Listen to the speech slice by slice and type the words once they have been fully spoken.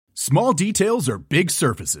Small details are big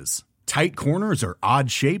surfaces. Tight corners are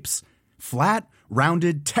odd shapes. Flat,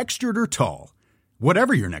 rounded, textured, or tall.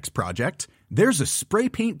 Whatever your next project, there's a spray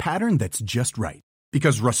paint pattern that's just right.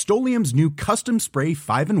 Because Rust-Oleum's new Custom Spray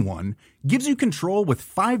 5-in-1 gives you control with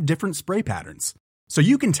 5 different spray patterns. So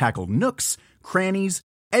you can tackle nooks, crannies,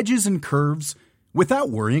 edges, and curves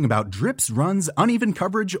without worrying about drips, runs, uneven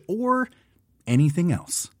coverage, or anything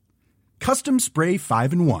else. Custom Spray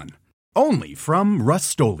 5-in-1. Only from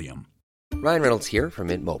Rust-Oleum. Ryan Reynolds here from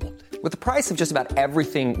Mint Mobile. With the price of just about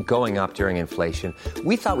everything going up during inflation,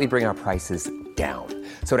 we thought we'd bring our prices down.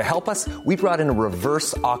 So to help us, we brought in a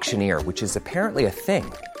reverse auctioneer, which is apparently a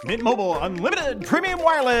thing. Mint Mobile Unlimited Premium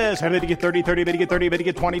Wireless. How to get 30, 30, bit to get 30, bit to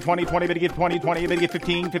get 20, 20, 20, bit to get 20, 20, bit to get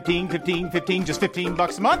 15, 15, 15, 15, just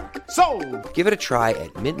 $15 a month? Sold! Give it a try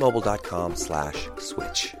at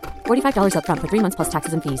mintmobile.com/switch. $45 up front for 3 months plus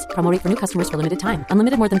taxes and fees. Promo rate for new customers for limited time.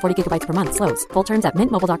 Unlimited more than 40 gigabytes per month. Slows full terms at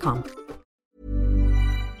mintmobile.com.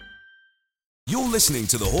 You're listening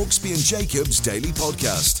to the Hawksby and Jacobs Daily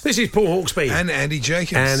Podcast. This is Paul Hawksby. And Andy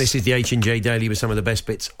Jacobs. And this is the H&J Daily with some of the best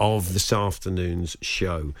bits of this afternoon's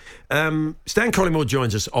show. Stan Collymore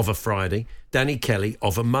joins us of a Friday, Danny Kelly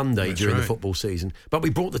of a Monday during the football season. But we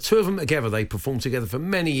brought the two of them together. They performed together for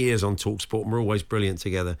many years on TalkSport and were always brilliant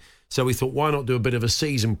together. So we thought, why not do a bit of a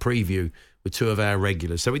season preview with two of our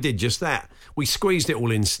regulars? So we did just that. We squeezed it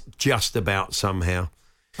all in just about somehow.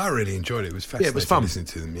 I really enjoyed it. It was fascinating. Yeah, it was fun. Listening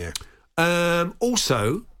to them, yeah.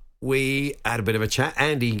 Also, we had a bit of a chat.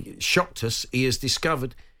 Andy shocked us. He has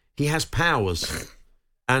discovered he has powers.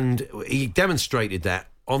 And he demonstrated that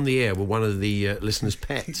on the air with one of the listeners'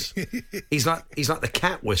 pets. He's like the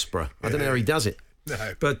cat whisperer. I don't know how he does it.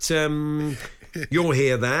 No. But you'll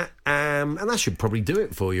hear that. And that should probably do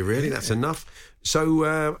it for you, really. That's enough.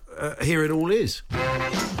 So here it all is.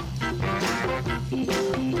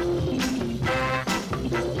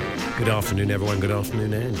 Good afternoon, everyone. Good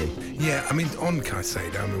afternoon, Andy. Yeah, I mean, on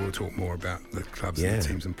Caicedo, I mean, we'll talk more about the clubs and the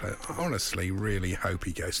teams and players. I honestly really hope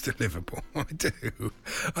he goes to Liverpool. I do.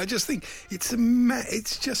 I just think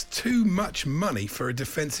it's just too much money for a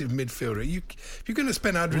defensive midfielder. If you're going to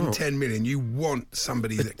spend 110 million, you want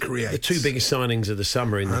somebody that creates. The two biggest signings of the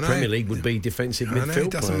summer in the Premier League would be defensive midfield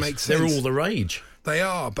it doesn't players. make sense. They're all the rage. They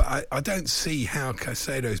are, but I don't see how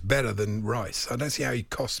Caicedo is better than Rice. I don't see how he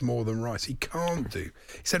costs more than Rice. He can't do.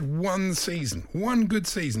 He's had one good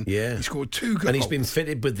season. Yeah, he scored 2 goals, and he's been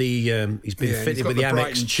fitted with the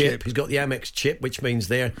Amex chip. He's got the Amex chip, which means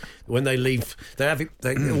when they leave,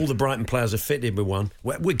 all the Brighton players are fitted with one.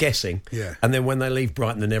 We're guessing, yeah. And then when they leave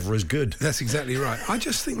Brighton, they're never as good. That's exactly right. I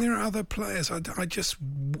just think there are other players. I just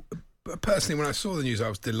personally, when I saw the news, I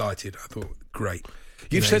was delighted. I thought, great.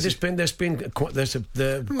 You've said there's quite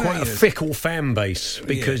a fickle fan base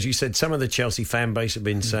because you said some of the Chelsea fan base have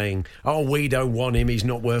been saying, "Oh, we don't want him; he's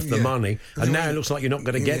not worth the money." And now it looks like you're not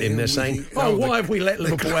going to get him. They're saying, why have we let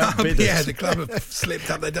Liverpool outbid us? Yeah, the club have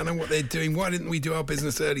slipped up. They don't know what they're doing. Why didn't we do our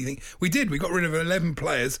business early? We did. We got rid of 11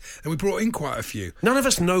 players and we brought in quite a few. None of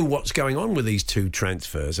us know what's going on with these two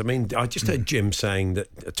transfers. I mean, I just heard Jim saying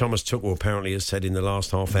that Thomas Tuchel apparently has said in the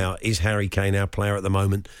last half hour, "Is Harry Kane our player at the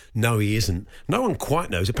moment?" No, he isn't. No one quite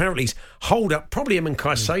knows. Apparently he's holed up. Probably him and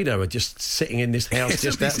Caicedo are just sitting in this house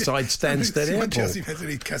just outside Stansted Airport. Chelsea fans,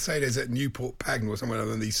 Caicedo's at Newport Pagnell or somewhere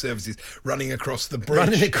on these services running across the bridge.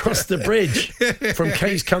 Running across the bridge from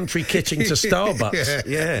Kay's Country Kitchen to Starbucks.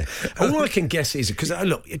 Yeah. All I can guess is, because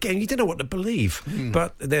look, again, you don't know what to believe,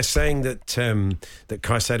 but they're saying that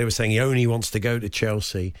Caicedo was saying he only wants to go to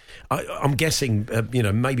Chelsea. I'm guessing,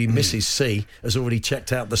 maybe Mrs. C has already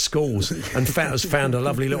checked out the schools and has found a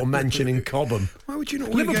lovely little mansion in Cobham. Why would you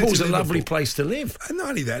not? Liverpool's a lovely place to live. And not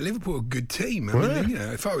only that, Liverpool are a good team. I mean,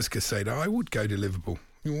 if I was Caicedo, I would go to Liverpool.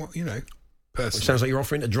 Personally. It sounds like you're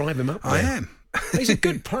offering to drive him up there. I am. He's a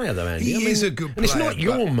good player, though, Andy. He is a good player. And it's not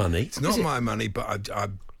your money. It's not my money, but I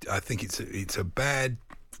think it's a bad...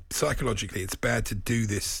 Psychologically, it's bad to do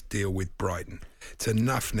this deal with Brighton. It's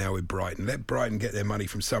enough now with Brighton. Let Brighton get their money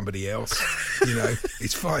from somebody else.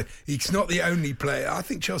 It's fine. He's not the only player. I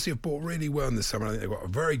think Chelsea have bought really well in the summer. I think they've got a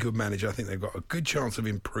very good manager. I think they've got a good chance of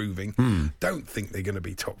improving. Don't think they're going to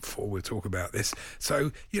be top 4. We'll talk about this.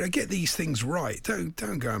 So, get these things right. Don't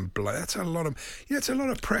go and blow. That's a lot of it's a lot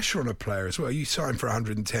of pressure on a player as well. You sign for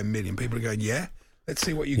 110 million. People are going, yeah, let's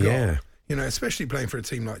see what you got. Yeah. Especially playing for a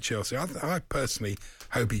team like Chelsea. I personally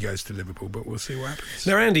hope he goes to Liverpool, but we'll see what happens.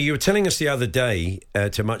 Now, Andy, you were telling us the other day,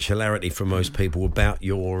 to much hilarity from most people, about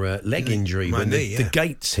your leg injury. My knee, the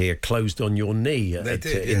gates here closed on your knee in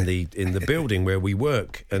the building where we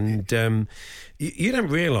work. And you don't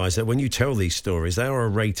realise that when you tell these stories, they are a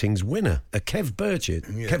ratings winner. Kev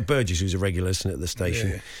Burgess, who's a regular listener at the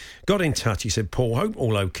station, got in touch. He said, Paul, hope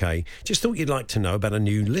all okay. Just thought you'd like to know about a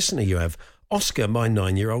new listener you have. Oscar, my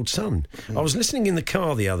 9-year-old son. I was listening in the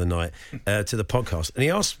car the other night to the podcast, and he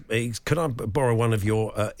asked, could I borrow one of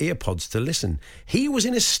your earpods to listen? He was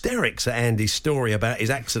in hysterics at Andy's story about his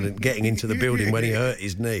accident getting into the building when he hurt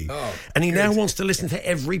his knee. And he now wants to listen to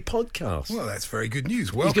every podcast. Well, that's very good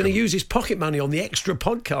news. Welcome. He's going to use his pocket money on the extra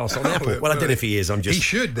podcast on Apple. Well, I don't know if he is. He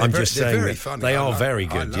should. I'm just saying. Very funny. They are very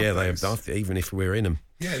good. Yeah, they are, even if we're in them.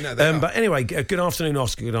 Yeah, no, they are. But anyway, good afternoon,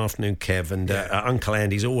 Oscar. Good afternoon, Kev. And Uncle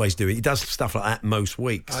Andy's always doing it. He does stuff like that most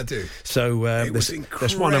weeks. I do. So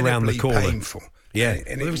there's one around the corner. Painful. Yeah,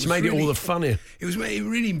 and it made it all the funnier. It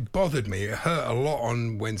really bothered me. It hurt a lot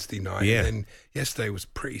on Wednesday night. Yeah. And then yesterday was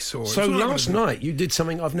pretty sore. So last night you did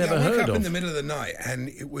something I've never heard of. I woke up in the middle of the night and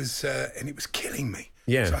it was killing me.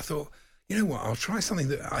 Yeah. So I thought, you know what? I'll try something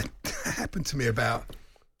that happened to me about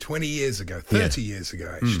 20 years ago, 30 years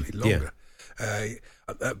ago actually, longer.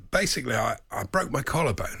 Basically, I broke my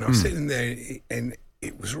collarbone. I was sitting there and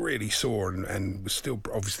it was really sore and was still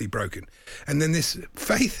obviously broken. And then this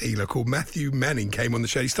faith healer called Matthew Manning came on the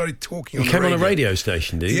show. He started talking on the radio. He came on a radio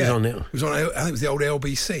station, did he? Yeah. He was on it. It was on, I think it was the old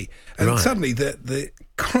LBC. And suddenly the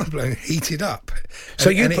collarbone heated up.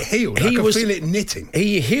 And it healed. I could feel it knitting.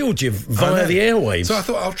 He healed you via the airwaves. So I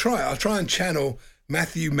thought, I'll try and channel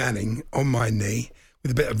Matthew Manning on my knee with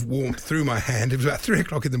a bit of warmth through my hand. It was about 3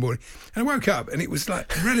 o'clock in the morning. And I woke up and it was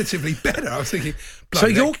like relatively better. I was thinking... So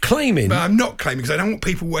you're claiming... But I'm not claiming because I don't want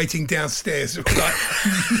people waiting downstairs. Like,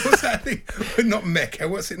 what's that thing? Not Mecca.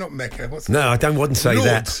 What's it? Not Mecca. No, I wouldn't say Lords.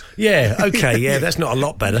 that. Yeah, okay, yeah, that's not a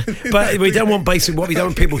lot better. But we don't want we don't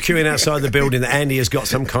want people queuing outside the building that Andy has got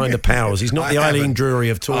some kind of powers. He's not the Eileen Drury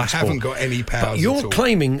of TalkSport. I haven't got any powers. But you're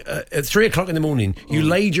claiming at 3 o'clock in the morning, you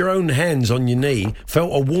laid your own hands on your knee,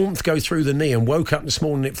 felt a warmth go through the knee, and woke up this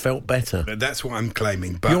morning it felt better. But that's what I'm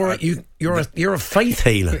claiming. But you're a faith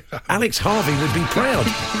healer. Alex Harvey would be proud.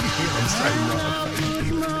 I'm so not a faith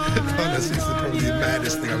healer. Honestly, it's probably the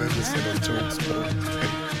maddest thing I've ever said on TalkSport.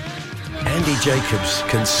 Andy Jacobs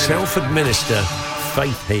can self-administer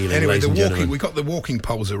faith healing. Anyway, ladies and gentlemen. We got the walking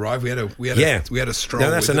poles arrived. We had a stroll. Now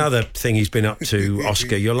that's another thing he's been up to,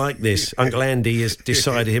 Oscar. You're like this. Uncle Andy has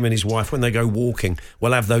decided, him and his wife, when they go walking,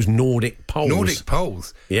 we'll have those Nordic poles. Nordic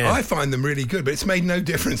poles. Yeah, I find them really good, but it's made no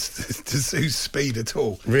difference to Sue's speed at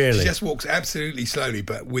all. Really, she just walks absolutely slowly,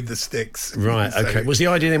 but with the sticks. Right. So, okay. Was the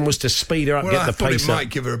idea then to speed her up, get the pace up? I thought it might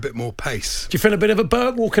give her a bit more pace. Do you feel a bit of a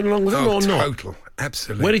Burke walking along with them or not? Total.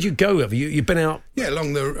 Absolutely. Where did you go? Have you've been out? Yeah,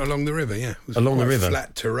 along the river. Yeah, it was along the river.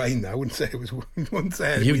 Flat terrain. Though. I wouldn't say it was.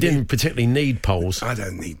 You didn't particularly need poles. I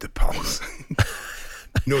don't need the poles.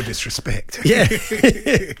 No disrespect. Yeah.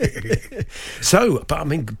 So, but I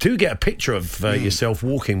mean, do get a picture of yourself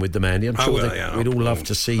walking with them, Andy. I'm sure we'd all love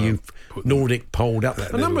to see you Nordic poled up.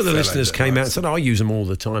 A number of the listeners came out and said, I use them all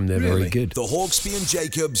the time. They're very good. The Hawksby and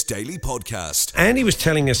Jacobs Daily Podcast. Andy was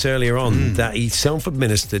telling us earlier on that he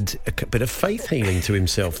self-administered a bit of faith healing to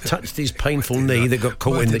himself, touched his painful knee that got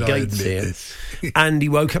caught in the gates here, and he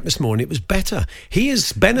woke up this morning, it was better. He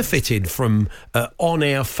has benefited from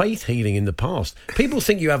on-air faith healing in the past. People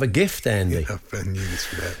think you have a gift, Andy.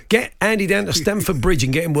 Get Andy down to Stamford Bridge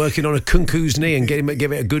and get him working on a kunku's knee and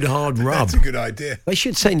give it a good hard rub. That's a good idea. They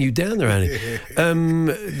should send you down there, Andy.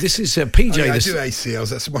 This is PJ. I do ACLs.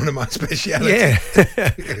 That's one of my specialities.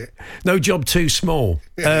 Yeah. No job too small.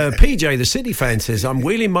 PJ, the City fan, says, I'm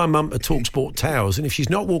wheeling my mum to TalkSport Towers, and if she's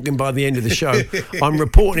not walking by the end of the show, I'm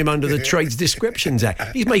reporting him under the Trades Descriptions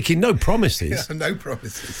Act. He's making no promises. Yeah, no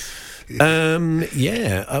promises.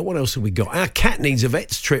 What else have we got? Our cat needs a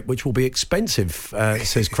vet's trip, which will be expensive,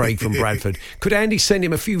 says Craig from Bradford. Could Andy send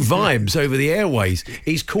him a few vibes over the airways?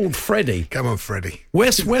 He's called Freddie. Come on, Freddie.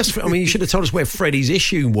 Where's I mean, you should have told us where Freddie's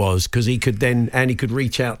issue was, because Andy could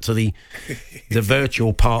reach out to the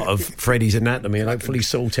virtual part of Freddie's anatomy and hopefully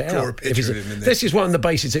sort it out. This is one of the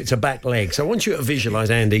bases. It's a back leg. So I want you to visualise,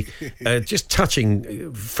 Andy, just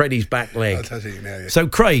touching Freddie's back leg. I'll touch it now, yeah. So,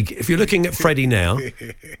 Craig, if you're looking at Freddie now,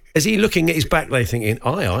 is he looking at his back leg thinking,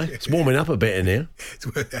 aye, it's warming up a bit in here?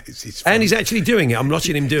 And he's actually doing it. I'm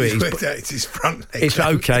watching him do it. It's his front leg. It's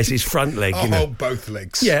okay, it's his front leg. I'll hold both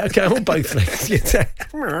legs. Yeah, okay, hold both legs.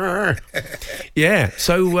 Yeah,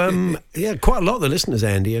 so, quite a lot of the listeners,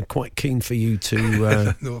 Andy, are quite keen for you to...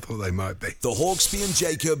 I thought they might be. The Hawksby and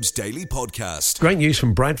Jacobs Daily Podcast. Great news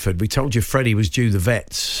from Bradford. We told you Freddie was due the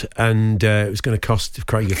vets and it was going to cost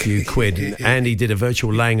Craig a few quid. And Andy did a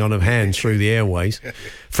virtual laying on of hands through the airways.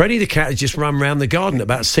 Freddie the cat had just run round the garden at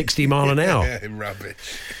about 60 mile an hour. Rubbish.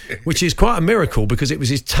 Which is quite a miracle because it was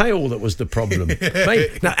his tail that was the problem.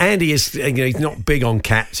 Now, Andy is, he's not big on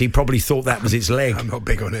cats. He probably thought that was its leg. I'm not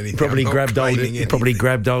big on anything. Probably grabbed hold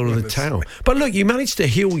of the tail. But look, you managed to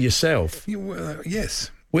heal yourself. Yes.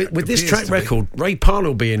 With this track record, Ray Parlour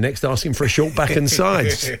will be in next asking for a short back and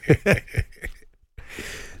sides.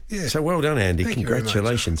 Yeah. So well done, Andy. Thank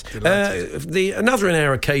Congratulations. You very much. Another in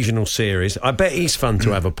our occasional series. I bet he's fun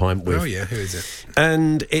to have a pint with. Oh, yeah. Who is it?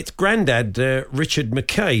 And it's Grandad Richard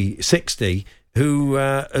McKay, 60, who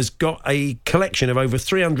has got a collection of over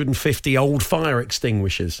 350 old fire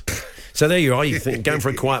extinguishers. So there you are. You think going for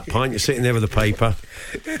a quiet pint, you're sitting there with a paper.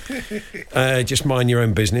 Just mind your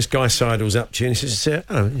own business. Guy sidles up to you and he says,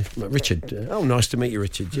 Richard, nice to meet you,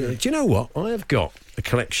 Richard. Do you know what? I have got a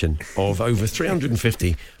collection of over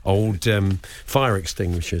 350 old fire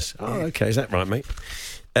extinguishers. Oh, okay. Is that right, mate?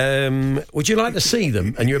 Would you like to see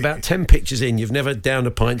them? And you're about 10 pictures in. You've never downed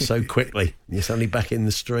a pint so quickly. You're suddenly back in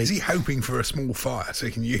the street. Is he hoping for a small fire so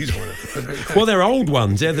he can use one of them? Well, they're old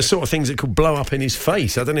ones. They're the sort of things that could blow up in his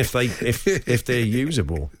face. I don't know if they're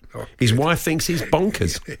usable. His wife thinks he's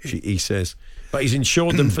bonkers, he says. But he's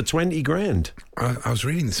insured them for 20 grand. I was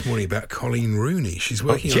reading this morning about Colleen Rooney. She's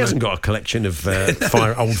working. She hasn't got a collection of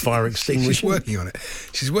old fire extinguishers. She's working on it.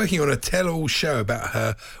 She's working on a tell-all show about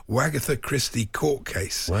her Wagatha Christie court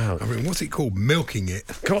case. Wow! I mean, what's it called? Milking It.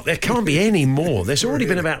 God, there can't be any more. There's already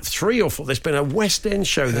been about 3 or 4. There's been a West End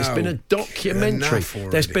show. There's been a documentary.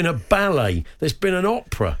 There's been a ballet. There's been an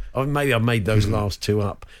opera. Maybe I've made those last 2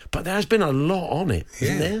 up, but there's been a lot on it,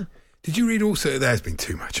 isn't there? Did you read also, there's been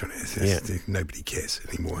too much on it. Nobody cares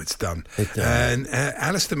anymore. It's done. And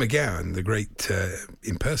Alistair McGowan, the great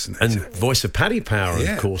impersonator. And voice of Paddy Power,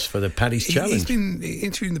 of course, for the Paddy's Challenge. He's been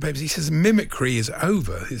interviewing the papers. He says mimicry is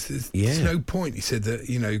over. There's no point. He said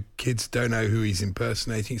that, kids don't know who he's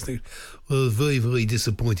impersonating. He's like, well, very, very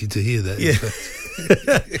disappointed to hear that.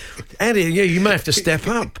 Yeah. Andy, you may have to step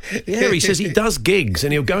up. Yeah, he says he does gigs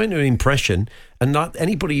and he'll go into an impression and not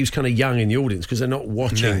anybody who's kind of young in the audience because they're not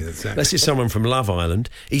watching. No, exactly. Let's say someone from Love Island,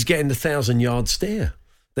 he's getting the 1,000-yard stare.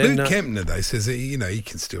 Luke Kempner, though, says that, he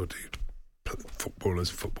can still do footballers,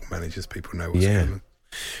 football managers. People know what's going on.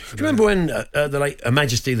 Do you remember when the late Her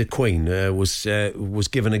Majesty the Queen was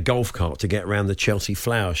given a golf cart to get around the Chelsea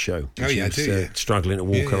Flower Show? She was struggling to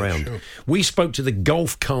walk around. Sure. We spoke to the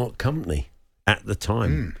golf cart company at the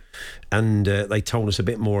time, and they told us a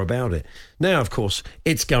bit more about it. Now, of course,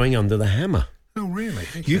 it's going under the hammer. Oh, really?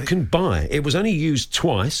 Okay. You can buy. It was only used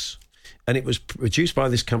twice. And it was produced by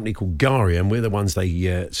this company called Garia, and we're the ones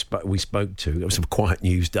we spoke to. It was a quiet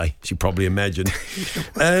news day, as you probably imagine.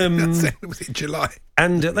 Was it July?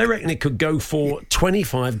 And they reckon it could go for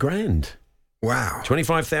 25 grand. Wow.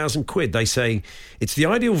 25,000 quid. They say it's the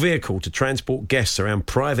ideal vehicle to transport guests around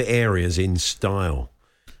private areas in style.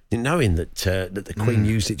 Knowing that the Queen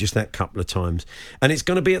used it just that couple of times. And it's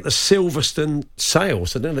going to be at the Silverstone sale.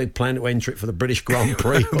 So then they plan to enter it for the British Grand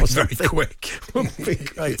Prix or something. Very quick. Would be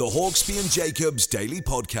great. The Hawksbee and Jacobs Daily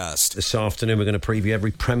Podcast. This afternoon we're going to preview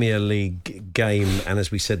every Premier League game. And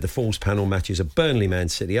as we said, the Falls panel matches are Burnley, Man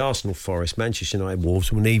City, Arsenal, Forest, Manchester United,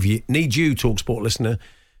 Wolves. We'll need you, TalkSport listener,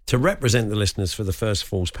 to represent the listeners for the first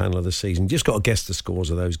Falls panel of the season. Just got to guess the scores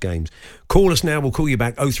of those games. Call us now. We'll call you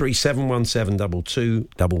back. 03717 22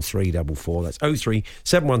 3344. That's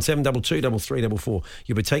 03717 22 3344.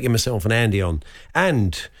 You'll be taking myself and Andy on.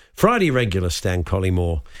 And Friday regular Stan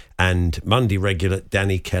Collymore and Monday regular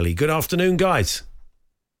Danny Kelly. Good afternoon, guys.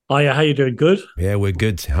 Hiya, how you doing? Good? Yeah, we're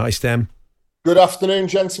good. Hi, Stan. Good afternoon,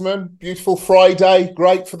 gentlemen. Beautiful Friday.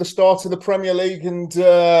 Great for the start of the Premier League and...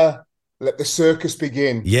 let the circus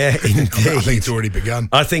begin. Yeah, indeed. I think it's already begun.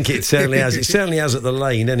 I think it certainly has. It certainly has at the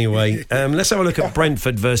Lane, anyway. Let's have a look at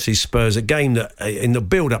Brentford versus Spurs, a game that, in the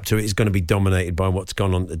build-up to it, is going to be dominated by what's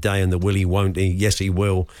gone on today and the will he, won't he, yes he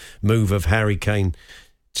will move of Harry Kane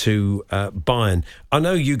to Bayern. I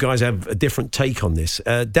know you guys have a different take on this.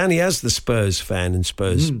 Danny, as the Spurs fan and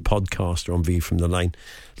Spurs podcaster on View from the Lane,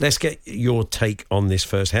 let's get your take on this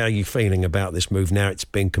first. How are you feeling about this move now it's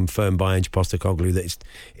been confirmed by Ange Postecoglou that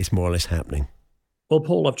it's more or less happening? Well,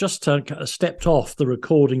 Paul, I've just stepped off the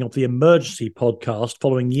recording of the emergency podcast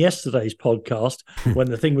following yesterday's podcast when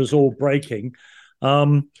the thing was all breaking.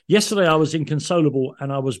 Yesterday I was inconsolable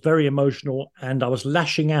and I was very emotional and I was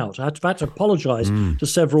lashing out. I had to apologise to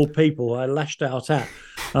several people I lashed out at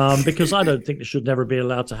because I don't think this should never be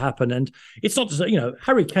allowed to happen. And it's not just,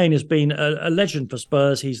 Harry Kane has been a legend for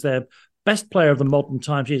Spurs. He's their best player of the modern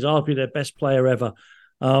times. He's arguably their best player ever.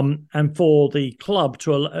 And for the club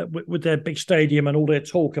to, with their big stadium and all their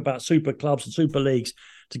talk about super clubs and super leagues,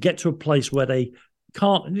 to get to a place where they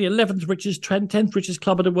can't, the 11th richest, 10th richest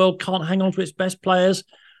club in the world, can't hang on to its best players.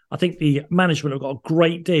 I think the management have got a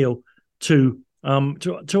great deal to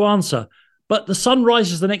answer. But the sun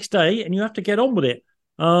rises the next day, and you have to get on with it.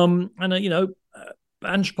 Ange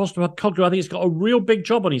Postecoglou, I think, has got a real big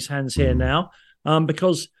job on his hands here now,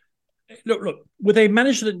 because look, with a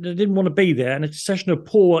manager that didn't want to be there and a succession of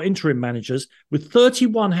poor interim managers, with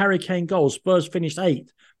 31 Harry Kane goals, Spurs finished 8th.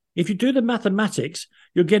 If you do the mathematics,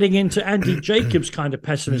 you're getting into Andy Jacobs kind of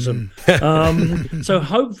pessimism. So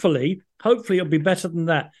hopefully it'll be better than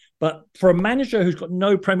that. But for a manager who's got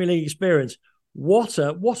no Premier League experience, what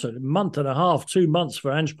a month and a half, 2 months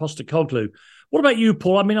for Ange Postecoglou. What about you,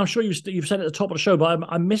 Paul? I mean, I'm sure you've said at the top of the show, but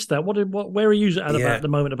I missed that. Where are you at the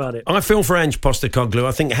moment about it? I feel for Ange Postecoglou.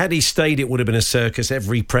 I think had he stayed, it would have been a circus.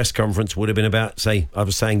 Every press conference would have been about, say, I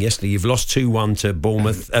was saying yesterday, you've lost 2-1 to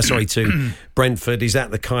Bournemouth. To Brentford. Is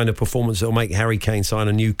that the kind of performance that will make Harry Kane sign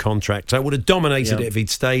a new contract? So it would have dominated it if he'd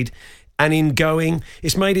stayed. And in going,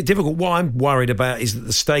 it's made it difficult. What I'm worried about is that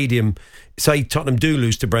the stadium, say Tottenham do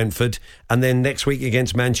lose to Brentford, and then next week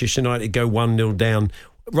against Manchester United go 1-0 down.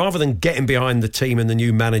 Rather than getting behind the team and the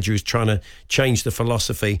new manager who's trying to change the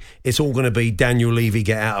philosophy, it's all going to be Daniel Levy,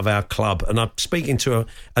 get out of our club. And I'm speaking to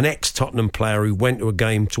an ex-Tottenham player who went to a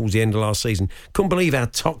game towards the end of last season. Couldn't believe how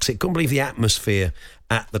toxic, couldn't believe the atmosphere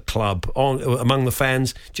at the club, among the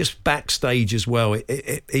fans, just backstage as well.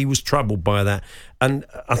 He was troubled by that. And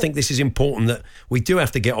I think this is important, that we do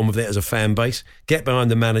have to get on with it as a fan base, get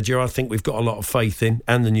behind the manager. I think we've got a lot of faith in,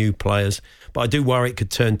 and the new players. But I do worry it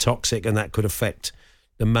could turn toxic, and that could affect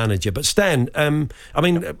the manager. But Stan,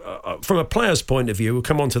 from a player's point of view, we'll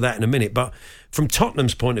come on to that in a minute, but from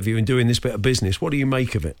Tottenham's point of view in doing this bit of business, what do you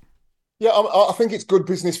make of it? Yeah, I think it's good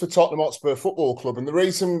business for Tottenham Hotspur Football Club. And the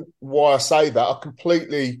reason why I say that, I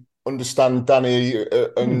completely understand, Danny,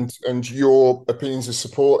 and your opinions as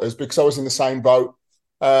supporters, because I was in the same boat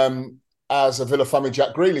as a Villa fan with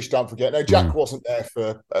Jack Grealish, don't forget. Now, Jack wasn't there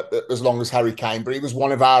for as long as Harry Kane, but he was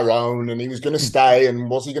one of our own, and he was going to stay, and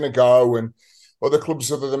was he going to go? And other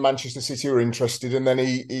clubs other than Manchester City were interested, and then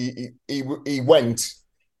he went,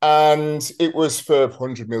 and it was for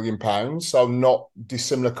 £100 million, so not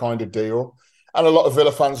dissimilar kind of deal. And a lot of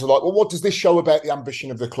Villa fans are like, well, what does this show about the ambition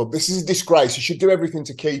of the club? This is a disgrace. You should do everything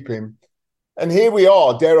to keep him. And here we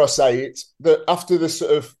are, dare I say it, that after the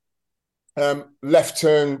sort of left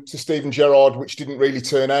turn to Steven Gerrard, which didn't really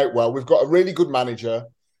turn out well, we've got a really good manager.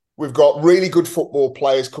 We've got really good football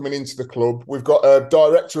players coming into the club. We've got a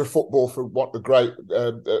director of football, for what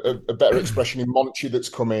a better expression, in Monchi, that's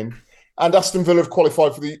come in. And Aston Villa have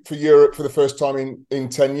qualified for Europe for the first time in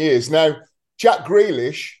 10 years. Now, Jack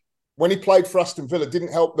Grealish, when he played for Aston Villa,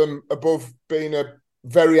 didn't help them above being a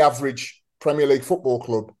very average Premier League football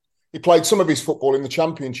club. He played some of his football in the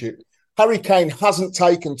Championship. Harry Kane hasn't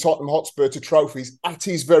taken Tottenham Hotspur to trophies at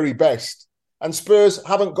his very best. And Spurs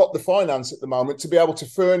haven't got the finance at the moment to be able to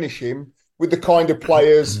furnish him with the kind of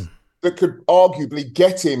players that could arguably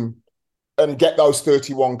get him and get those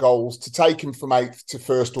 31 goals to take him from 8th to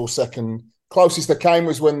 1st or 2nd. Closest they came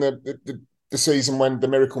was when the season when the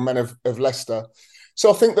Miracle Men of Leicester.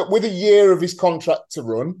 So I think that with a year of his contract to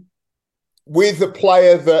run, with a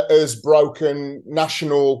player that has broken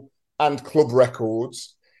national and club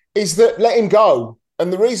records, is that let him go.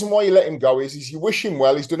 And the reason why you let him go is you wish him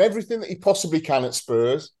well. He's done everything that he possibly can at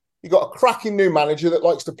Spurs. You've got a cracking new manager that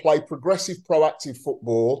likes to play progressive, proactive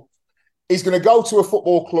football. He's going to go to a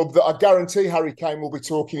football club that I guarantee Harry Kane will be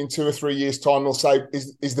talking in 2 or 3 years' time. They'll say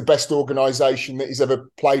is the best organisation that he's ever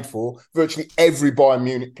played for. Virtually every Bayern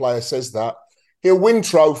Munich player says that. He'll win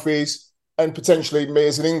trophies, and potentially me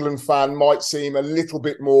as an England fan might see him a little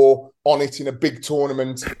bit more on it in a big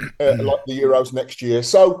tournament like the Euros next year.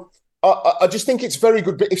 So I just think it's very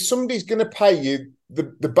good. But if somebody's going to pay you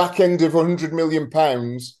the back end of £100 million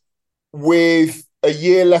with a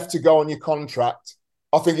year left to go on your contract,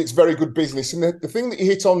 I think it's very good business. And the thing that you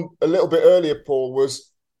hit on a little bit earlier, Paul,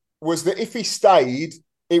 was that if he stayed,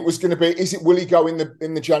 it was going to be, will he go in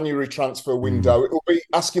the January transfer window? It will be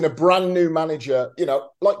asking a brand new manager,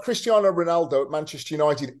 like Cristiano Ronaldo at Manchester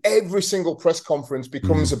United. Every single press conference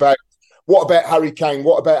becomes about, what about Harry Kane?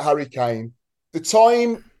 What about Harry Kane? The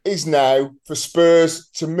time is now for Spurs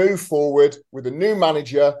to move forward with a new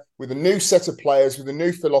manager, with a new set of players, with a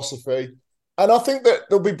new philosophy. And I think that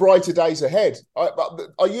there'll be brighter days ahead.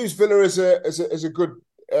 I use Villa as a good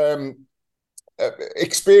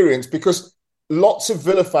experience, because lots of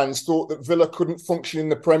Villa fans thought that Villa couldn't function in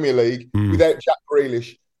the Premier League without Jack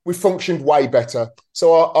Grealish. we functioned way better.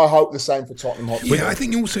 So I hope the same for Tottenham Hotspur. Yeah, I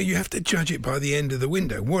think also you have to judge it by the end of the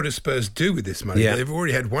window. What do Spurs do with this money? Yeah. They've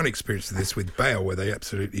already had one experience of this with Bale where they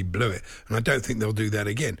absolutely blew it, and I don't think they'll do that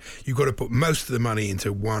again. You've got to put most of the money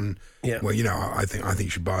into one. Yeah. Well, I think you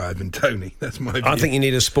should buy Ivan Toney. That's my view. I think you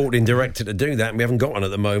need a sporting director to do that, and we haven't got one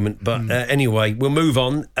at the moment. But anyway, we'll move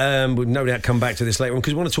on. We'll no doubt come back to this later on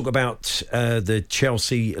because we want to talk about the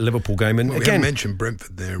Chelsea-Liverpool game. And we again, haven't mentioned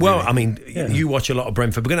Brentford there. Well, really. I mean, you watch a lot of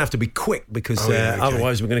Brentford. We're going to have to be quick because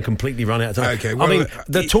otherwise we're going to completely run out of time. Okay, I mean,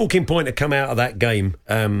 the talking point to come out of that game,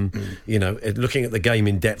 looking at the game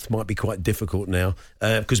in depth might be quite difficult now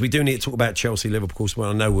because we do need to talk about Chelsea-Liverpool. Well,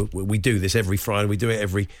 I know we do this every Friday. We do it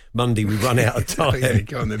every Monday. We run out of time.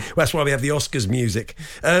 Go on then. That's why we have the Oscars music.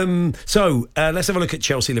 So let's have a look at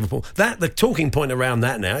Chelsea-Liverpool. The talking point around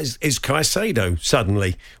that now is Caicedo.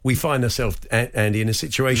 Suddenly, we find ourselves, Andy, in a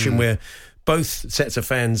situation where both sets of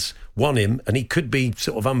fans want him, and he could be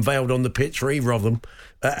sort of unveiled on the pitch for either of them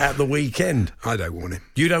at the weekend. I don't want him.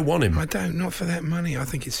 You don't want him? I don't, not for that money. I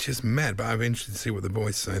think it's just mad, but I'm interested to see what the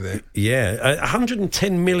boys say there. Yeah,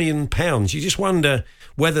 £110 million. You just wonder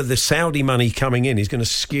whether the Saudi money coming in is going to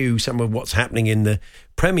skew some of what's happening in the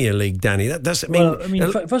Premier League, Danny. That doesn't mean...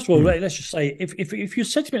 Well, first of all, let's just say, if you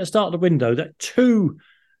said to me at the start of the window that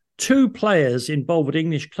two players involved with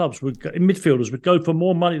English clubs, midfielders, would go for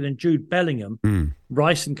more money than Jude Bellingham,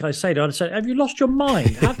 Rice and Caicedo, I'd say, have you lost your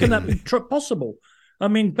mind? How can that be possible? I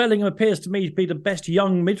mean, Bellingham appears to me to be the best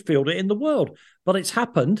young midfielder in the world, but it's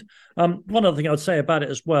happened. One other thing I'd say about it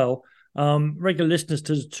as well, regular listeners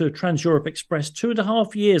to Trans Europe Express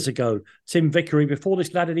 2.5 years ago, Tim Vickery, before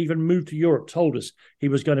this lad had even moved to Europe, told us he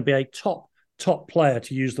was going to be a top player,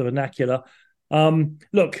 to use the vernacular.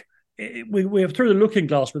 Look, we're through the looking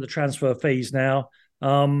glass with the transfer fees now.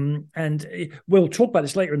 And we'll talk about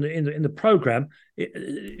this later in the programme.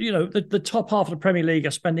 The top half of the Premier League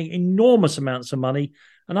are spending enormous amounts of money,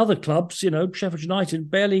 and other clubs, Sheffield United,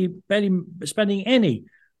 barely spending any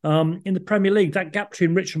in the Premier League. That gap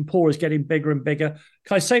between rich and poor is getting bigger and bigger.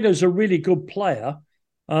 Caicedo's a really good player.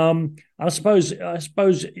 I suppose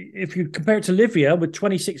if you compare it to Livia with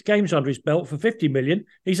 26 games under his belt for 50 million,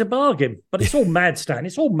 he's a bargain. But it's all mad, Stan.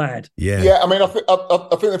 It's all mad. Yeah. I mean, I think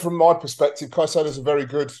that from my perspective, Caicedo's a very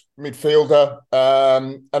good midfielder,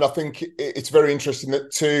 and I think it's very interesting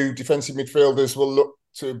that two defensive midfielders will look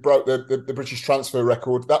to broke the British transfer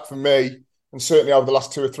record. That for me, and certainly over the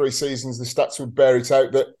last 2 or 3 seasons, the stats would bear it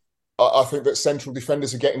out that I think that central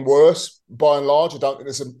defenders are getting worse by and large. I don't think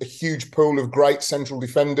there's a huge pool of great central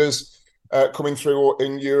defenders coming through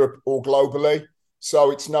in Europe or globally. So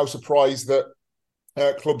it's no surprise that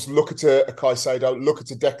clubs look at a Caicedo, look at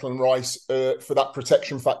a Declan Rice for that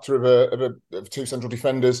protection factor of two central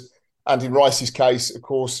defenders. And in Rice's case, of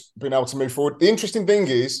course, being able to move forward. The interesting thing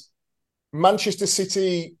is Manchester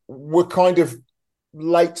City were kind of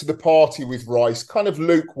late to the party with Rice, kind of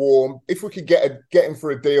lukewarm. If we could get him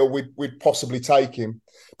for a deal, we'd possibly take him.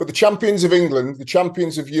 But the champions of England, the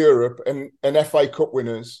champions of Europe, and FA Cup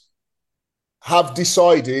winners have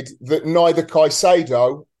decided that neither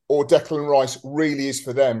Caicedo or Declan Rice really is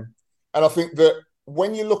for them. And I think that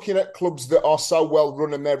when you're looking at clubs that are so well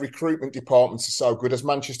run and their recruitment departments are so good as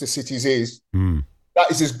Manchester City's is, that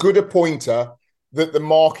is as good a pointer that the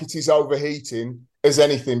market is overheating as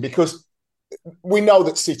anything, because we know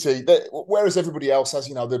that City, whereas everybody else has,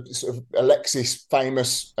 the sort of Alexis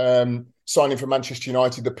famous signing for Manchester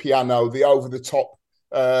United, the piano, the over-the-top,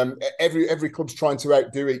 every club's trying to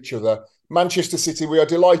outdo each other. Manchester City, we are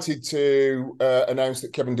delighted to announce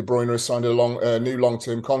that Kevin De Bruyne has signed a new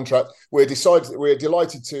long-term contract. We're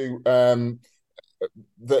delighted to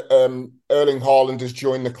that Erling Haaland has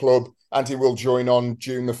joined the club, and he will join on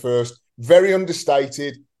June the 1st. Very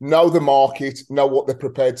understated, know the market, know what they're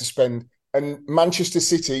prepared to spend. And Manchester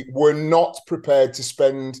City were not prepared to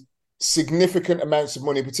spend significant amounts of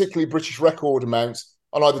money, particularly British record amounts,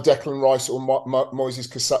 on either Declan Rice or Moises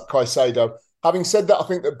Caicedo. Having said that, I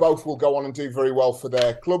think that both will go on and do very well for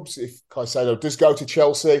their clubs. If Caicedo does go to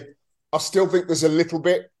Chelsea, I still think there's a little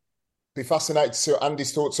bit, be fascinated to see what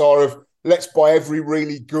Andy's thoughts are of, let's buy every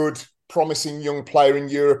really good, promising young player in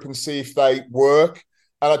Europe and see if they work.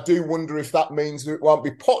 And I do wonder if that means that it won't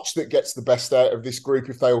be Poch that gets the best out of this group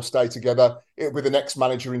if they all stay together. it'll be the next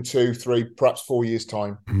manager in 2, 3, perhaps 4 years'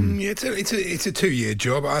 time. Yeah, it's a 2-year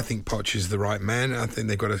job. I think Poch is the right man. I think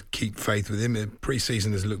they've got to keep faith with him.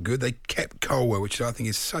 Pre-season has looked good. They kept Colwell, which I think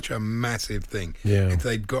is such a massive thing. Yeah. If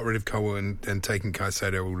they'd got rid of Colwell and taken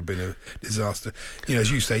Caicedo, it would have been a disaster.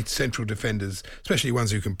 As you say, central defenders, especially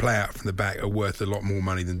ones who can play out from the back, are worth a lot more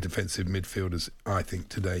money than defensive midfielders, I think,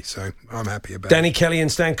 today. So I'm happy about it. Danny Kelly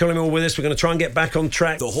and Stan Collymore with us. We're going to try and get back on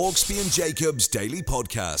track. The Hawksbee and Jacobs Daily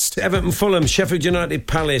Podcast. Everton, Fulham, Sheffield United,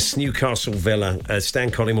 Palace, Newcastle, Villa.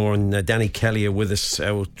 Stan Collymore and Danny Kelly are with us.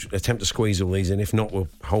 We'll attempt to squeeze all these in. If not, we'll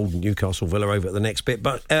hold Newcastle, Villa over at the next bit.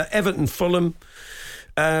 But Everton, Fulham,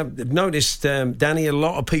 noticed, Danny, a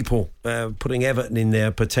lot of people putting Everton in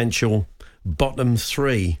their potential bottom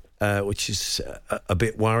 3, which is a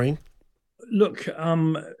bit worrying. Look, I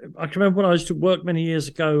can remember when I used to work many years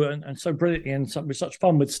ago and so brilliantly and with such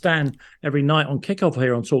fun with Stan every night on Kickoff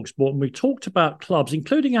here on TalkSport, and we talked about clubs,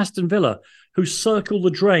 including Aston Villa, who circle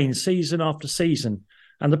the drain season after season.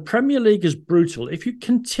 And the Premier League is brutal. If you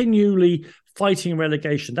continually fighting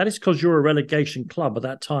relegation, that is because you're a relegation club at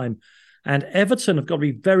that time. And Everton have got to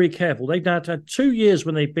be very careful. They've now had 2 years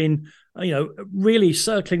when they've been, really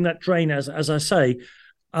circling that drain, as I say.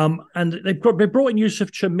 And they brought in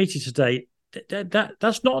Yusuf Chermiti today.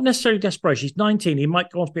 That's not necessarily desperation. He's 19. He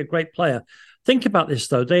might go on to be a great player. Think about this,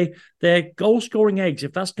 though. They're goal-scoring eggs,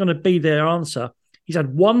 if that's going to be their answer. He's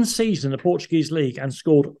had 1 season in the Portuguese league and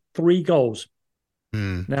scored 3 goals.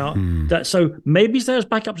 So maybe he's there as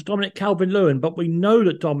backup to Dominic Calvert-Lewin, but we know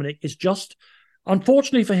that Dominic is just,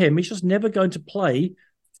 unfortunately for him, he's just never going to play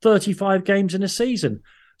 35 games in a season.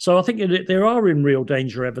 So I think they are in real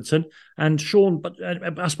danger, Everton. And but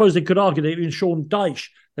I suppose they could argue that even Sean Dyche,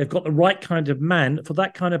 they've got the right kind of man for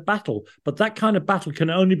that kind of battle. But that kind of battle can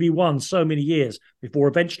only be won so many years before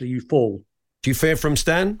eventually you fall. Do you fear from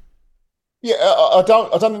Stan? Yeah, I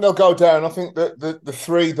don't think they'll go down. I think that the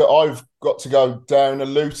 3 that I've got to go down are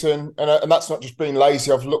Luton, and that's not just being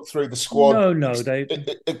lazy. I've looked through the squad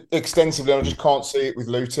extensively, and I just can't see it with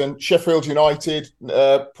Luton. Sheffield United,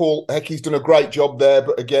 Paul Heckey's done a great job there,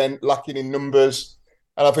 but again, lacking in numbers.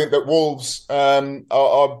 And I think that Wolves, are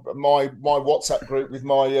my WhatsApp group with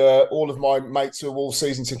my all of my mates who are Wolves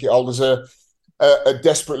season ticket holders are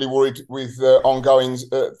desperately worried with ongoing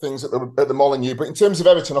things at the Molineux. But in terms of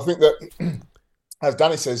Everton, I think that, as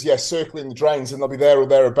Danny says, yes, circling the drains and they'll be there or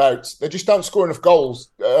thereabouts. They just don't score enough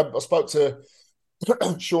goals. I spoke to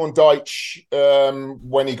Sean Dyche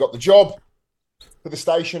when he got the job for the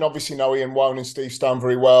station. Obviously know Ian Woan and Steve Stone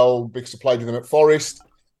very well because I played with them at Forest.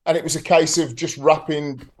 And it was a case of just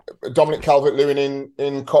wrapping Dominic Calvert-Lewin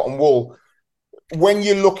in cotton wool. When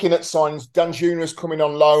you're looking at signs, Danjuna's coming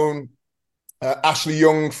on loan, Ashley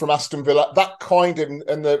Young from Aston Villa, that kind of,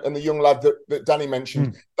 and the young lad that Danny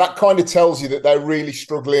mentioned, that kind of tells you that they're really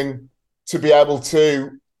struggling to be able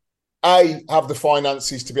to, A, have the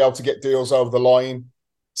finances to be able to get deals over the line.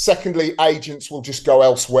 Secondly, agents will just go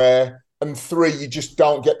elsewhere. And 3, you just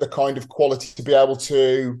don't get the kind of quality to be able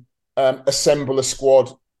to assemble a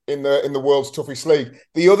squad in the world's toughest league.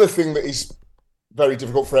 The other thing that is very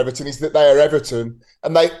difficult for Everton is that they are Everton,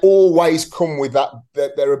 and they always come with that.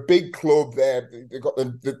 They're a big club. They've got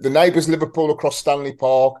the neighbours Liverpool across Stanley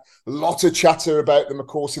Park. A lot of chatter about them, of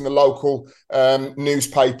course, in the local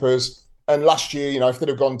newspapers. And last year, if they'd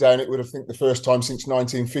have gone down, it would have, I think, the first time since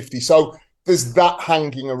 1950. So there's that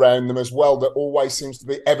hanging around them as well. That always seems to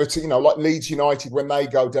be Everton. Like Leeds United when they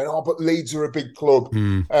go down. Oh, but Leeds are a big club.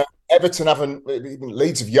 Everton haven't, even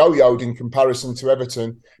Leeds have yo-yoed in comparison to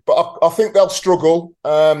Everton. But I think they'll struggle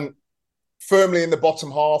firmly in the bottom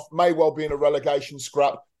half, may well be in a relegation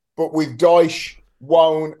scrap. But with Dyche,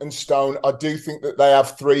 Woan and Stone, I do think that they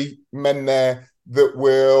have 3 men there that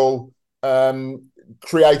will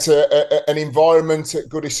create an environment at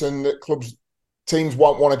Goodison that teams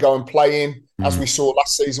won't want to go and play in, as we saw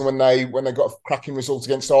last season when they got a cracking result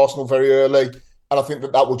against Arsenal very early. And I think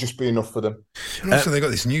that will just be enough for them. And also, they've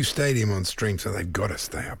got this new stadium on stream, so they've got to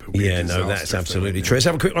stay up. That's absolutely true. Let's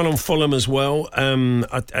have a quick one on Fulham as well.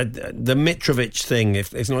 The Mitrovic thing,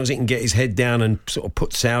 as long as he can get his head down and sort of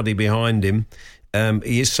put Saudi behind him,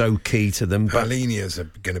 he is so key to them. Palhinha's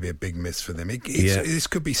going to be a big miss for them. This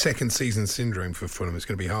could be second season syndrome for Fulham. It's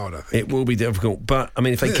going to be hard, I think. It will be difficult. But, I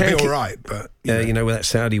mean, if they can... It'll be all right, but... with that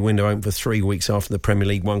Saudi window open for 3 weeks after the Premier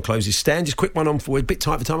League one closes. Stan, just quick one on... We're a bit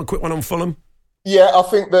tight for time. A quick one on Fulham. Yeah, I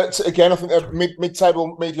think that, again, they're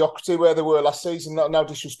mid-table mediocrity where they were last season. No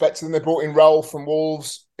disrespect to them. They brought in Raul from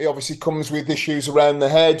Wolves. He obviously comes with issues around the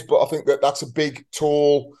head, but I think that's a big,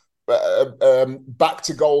 tall,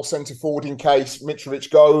 back-to-goal centre-forward in case Mitrovic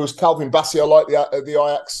goes. Calvin Bassey, I like the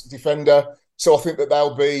Ajax defender. So I think that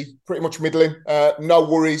they'll be pretty much middling. No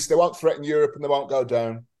worries. They won't threaten Europe and they won't go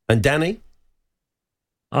down. And Danny?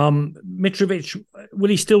 Mitrovic,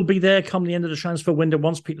 will he still be there come the end of the transfer window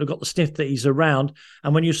once people have got the sniff that he's around?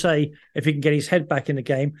 And when you say if he can get his head back in the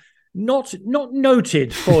game, not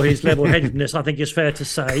noted for his level-headedness, I think is fair to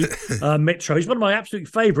say. Mitro, he's one of my absolute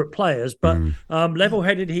favourite players, but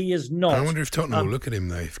level-headed he is not. I wonder if Tottenham will look at him,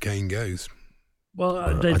 though, if Kane goes. Well,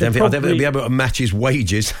 I don't think they'll be able to match his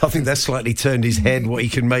wages. I think that's slightly turned his head, what he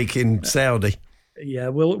can make in Saudi. Yeah,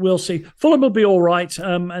 we'll see. Fulham will be all right,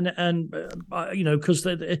 and because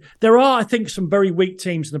there are, I think, some very weak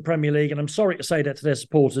teams in the Premier League, and I'm sorry to say that to their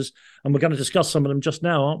supporters, and we're going to discuss some of them just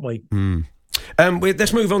now, aren't we?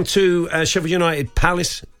 Let's move on to Sheffield United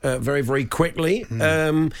Palace very, very quickly.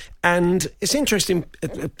 And it's interesting,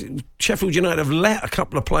 Sheffield United have let a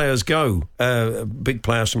couple of players go, big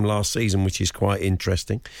players from last season, which is quite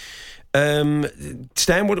interesting.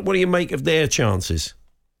 Stan, what do you make of their chances?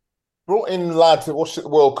 Brought in lads that watched at the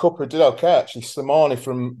World Cup who did okay, actually. Slimani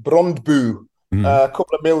from Brondby, a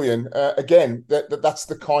couple of million. Again, that's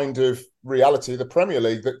the kind of reality of the Premier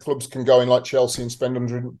League, that clubs can go in like Chelsea and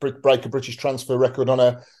spend break a British transfer record on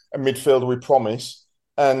a midfielder with promise.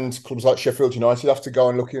 And clubs like Sheffield United have to go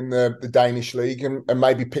and look in the Danish league and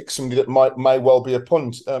maybe pick somebody that may well be a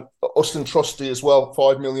punt. Austin Trusty as well,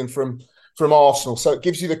 5 million from Arsenal. So it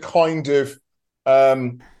gives you the kind of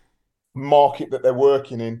market that they're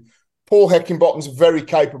working in. Paul Heckingbottom's a very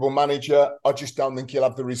capable manager. I just don't think he'll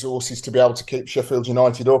have the resources to be able to keep Sheffield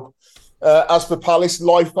United up. As for Palace,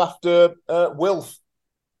 life after Wilf.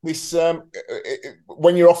 This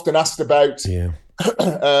when you're often asked about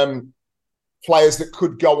players that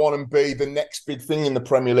could go on and be the next big thing in the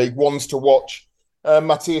Premier League, ones to watch.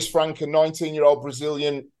 Matthias Franca, 19-year-old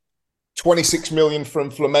Brazilian, 26 million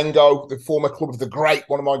from Flamengo, the former club of the great,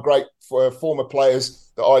 one of my great former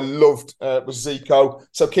players that I loved was Zico.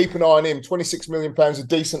 So keep an eye on him. £26 million, a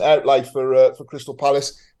decent outlay for Crystal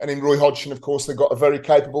Palace. And in Roy Hodgson, of course, they've got a very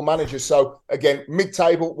capable manager. So again,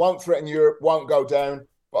 mid-table, won't threaten Europe, won't go down.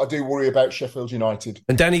 But I do worry about Sheffield United.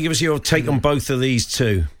 And Danny, give us your take on both of these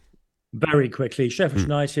two. Very quickly, Sheffield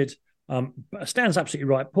United. Stan's absolutely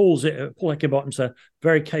right. Paul Heckingbottom's a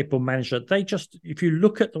very capable manager. They just, if you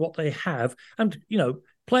look at what they have, and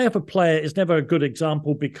player for player is never a good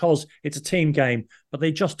example because it's a team game, but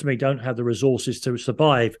they just, to me, don't have the resources to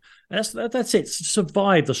survive. And that's it.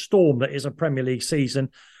 Survive the storm that is a Premier League season.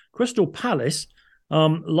 Crystal Palace,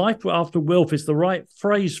 life after Wilf is the right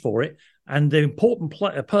phrase for it. And the important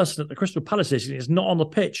person at the Crystal Palace is not on the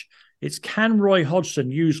pitch. It's can Roy Hodgson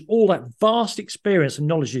use all that vast experience and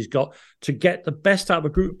knowledge he's got to get the best out of a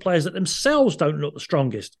group of players that themselves don't look the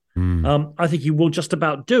strongest. I think he will just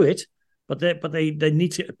about do it, but they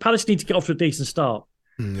need to. Palace need to get off to a decent start.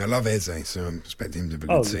 I love Eze, so I'm expecting him to have a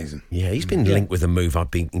good season. Yeah, he's been linked with a move. I'd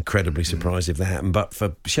be incredibly surprised if that happened. But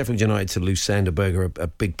for Sheffield United to lose Sanderberger, a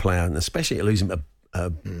big player, and especially to lose him to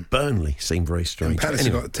Burnley, seemed very strange. And Palace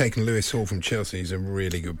have got taken Lewis Hall from Chelsea. He's a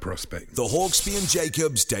really good prospect. The Hawksby and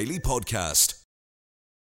Jacobs Daily Podcast.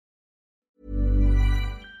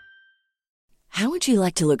 How would you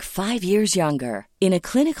like to look 5 years younger? In a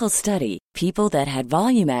clinical study, people that had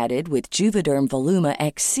volume added with Juvederm Voluma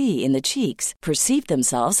XC in the cheeks perceived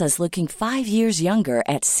themselves as looking 5 years younger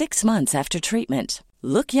at 6 months after treatment.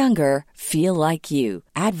 Look younger, feel like you.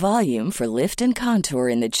 Add volume for lift and contour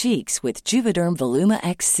in the cheeks with Juvederm Voluma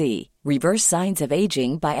XC. Reverse signs of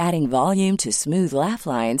aging by adding volume to smooth laugh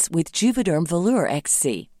lines with Juvederm Volure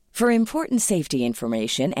XC. For important safety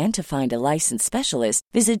information and to find a licensed specialist,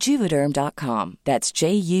 visit Juvederm.com. That's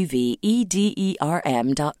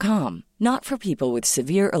JUVEDERM.com. Not for people with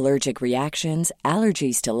severe allergic reactions,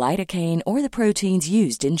 allergies to lidocaine, or the proteins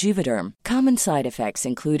used in Juvederm. Common side effects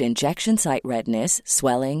include injection site redness,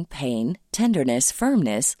 swelling, pain, tenderness,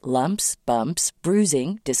 firmness, lumps, bumps,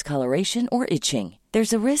 bruising, discoloration, or itching.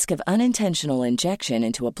 There's a risk of unintentional injection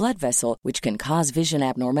into a blood vessel, which can cause vision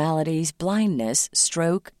abnormalities, blindness,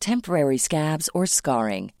 stroke, temporary scabs, or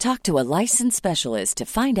scarring. Talk to a licensed specialist to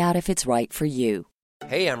find out if it's right for you.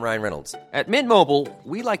 Hey, I'm Ryan Reynolds. At Mint Mobile,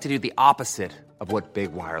 we like to do the opposite of what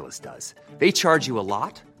Big Wireless does. They charge you a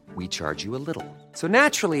lot, we charge you a little. So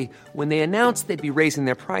naturally, when they announced they'd be raising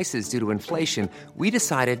their prices due to inflation, we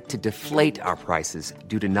decided to deflate our prices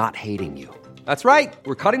due to not hating you. That's right.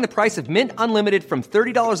 We're cutting the price of Mint Unlimited from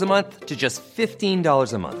 $30 a month to just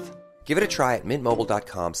 $15 a month. Give it a try at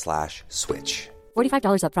mintmobile.com/switch.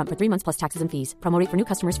 $45 up front for 3 months plus taxes and fees. Promo rate for new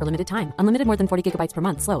customers for limited time. Unlimited more than 40 gigabytes per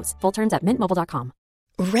month. Slows full terms at mintmobile.com.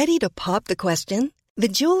 Ready to pop the question? The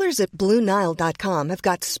jewelers at BlueNile.com have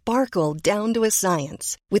got sparkle down to a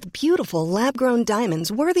science with beautiful lab-grown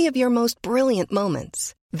diamonds worthy of your most brilliant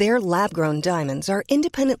moments. Their lab-grown diamonds are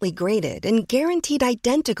independently graded and guaranteed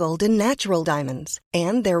identical to natural diamonds.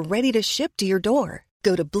 And they're ready to ship to your door.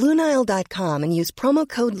 Go to BlueNile.com and use promo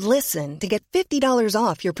code LISTEN to get $50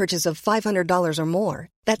 off your purchase of $500 or more.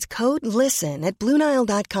 That's code LISTEN at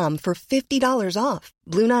BlueNile.com for $50 off.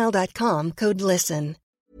 BlueNile.com, code LISTEN.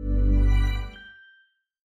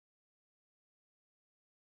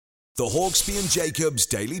 The Hawksbee and Jacobs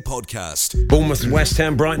Daily Podcast. Bournemouth, West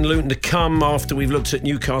Ham, Brighton, Luton to come after we've looked at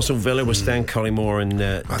Newcastle Villa with Stan Collymore and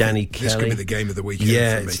Danny Kelly. This could be the game of the weekend.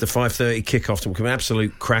 Yeah, for me. it's the 5:30 kickoff. It's an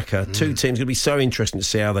absolute cracker. Two teams going to be so interesting to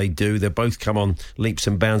see how they do. They both come on leaps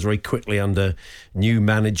and bounds very quickly under new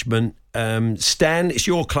management. Stan, it's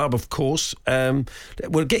your club, of course.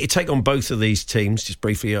 We'll get your take on both of these teams just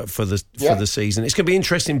briefly for the season. It's going to be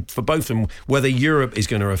interesting for both of them whether Europe is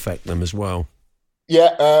going to affect them as well.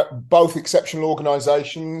 Yeah, both exceptional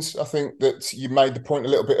organisations. I think that you made the point a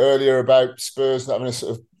little bit earlier about Spurs not having a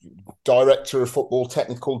sort of director of football,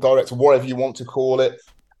 technical director, whatever you want to call it.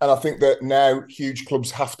 And I think that now huge clubs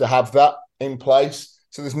have to have that in place.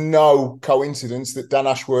 So there's no coincidence that Dan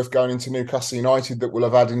Ashworth going into Newcastle United that will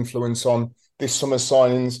have had influence on this summer's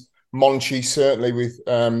signings. Monchi, certainly with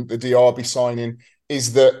the Diaby signing,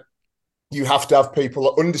 is that you have to have people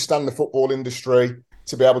that understand the football industry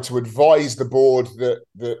to be able to advise the board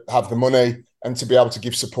that have the money and to be able to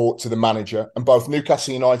give support to the manager. And both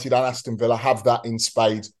Newcastle United and Aston Villa have that in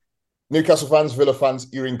spades. Newcastle fans, Villa fans,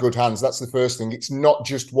 you're in good hands. That's the first thing. It's not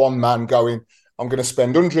just one man going, I'm going to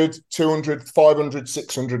spend 100, 200, 500,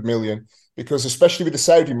 600 million. Because especially with the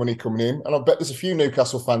Saudi money coming in, and I bet there's a few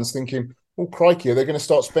Newcastle fans thinking, oh, crikey, are they going to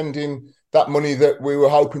start spending that money that we were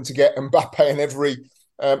hoping to get Mbappe and every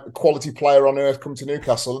quality player on earth come to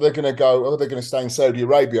Newcastle? They're going to go, they're going to stay in Saudi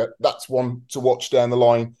Arabia. That's one to watch down the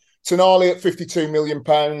line. Tonali at £52 million,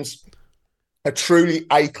 a truly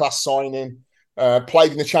A-class signing.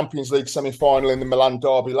 Played in the Champions League semi-final in the Milan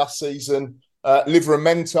derby last season.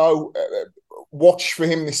 Livramento, watch for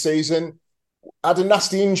him this season. Had a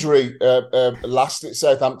nasty injury last at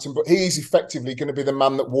Southampton, but he's effectively going to be the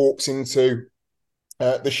man that walks into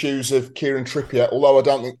the shoes of Kieran Trippier, although I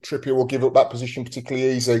don't think Trippier will give up that position particularly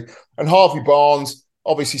easy. And Harvey Barnes,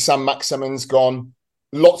 obviously Sam Maximin's gone.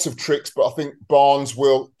 Lots of tricks, but I think Barnes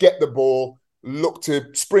will get the ball, look to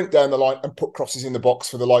sprint down the line and put crosses in the box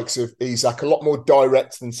for the likes of Isak. A lot more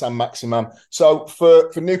direct than Sam Maximin. So for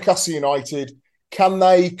Newcastle United, can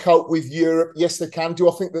they cope with Europe? Yes, they can. Do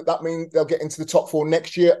I think that means they'll get into the top four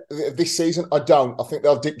next year, this season? I don't. I think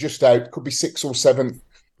they'll dip just out. Could be 6th or 7th.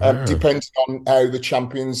 Depending on how the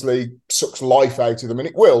Champions League sucks life out of them. And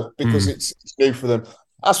it will, because it's new for them.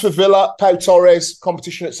 As for Villa, Pau Torres,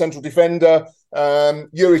 competition at central defender.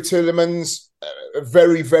 Yuri Tielemans, a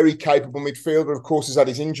very, very capable midfielder. Of course, has had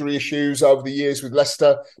his injury issues over the years with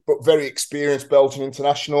Leicester, but very experienced Belgian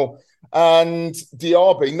international. And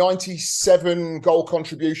Diaby, 97 goal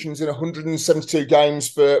contributions in 172 games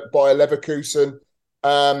for Bayer Leverkusen.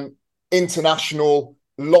 International.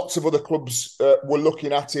 Lots of other clubs were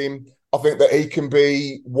looking at him. I think that he can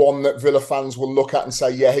be one that Villa fans will look at and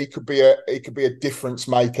say, yeah, he could be a difference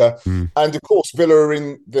maker. And of course, Villa are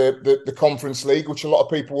in the Conference League, which a lot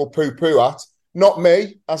of people will poo-poo at. Not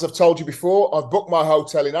me, as I've told you before. I've booked my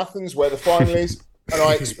hotel in Athens, where the final is, and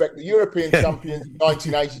I expect the European champions of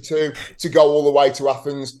 1982 to go all the way to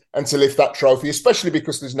Athens and to lift that trophy, especially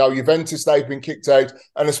because there's no Juventus, they've been kicked out,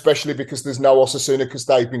 and especially because there's no Osasuna, because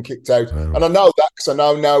they've been kicked out. Wow. And I know that because I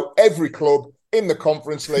know now every club in the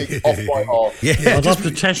Conference League off by half. Yeah, I'd love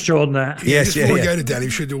to test you on that. Yes, before we go to Danny, we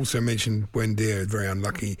should also mention Buendia, very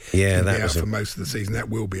unlucky. Yeah, to that be was out for most of the season. That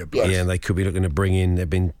will be a blow. Yeah, they could be looking to bring in. They've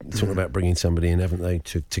been talking about bringing somebody in, haven't they,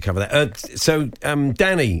 to cover that? So,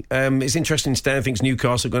 Danny, it's interesting. Stan thinks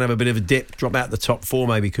Newcastle are going to have a bit of a dip, drop out the top 4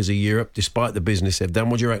 maybe because of Europe, despite the business they've done.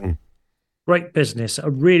 What do you reckon? Great business. I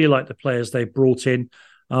really like the players they've brought in.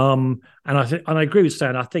 And I agree with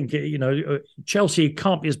Stan. I think, Chelsea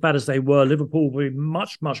can't be as bad as they were. Liverpool will be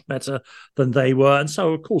much, much better than they were. And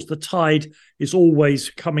so, of course, the tide is always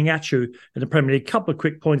coming at you in the Premier League. A couple of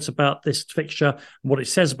quick points about this fixture and what it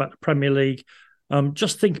says about the Premier League.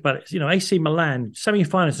 Just think about it. AC Milan,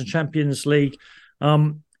 semi-finals in Champions League,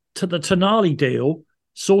 to the Tonali deal,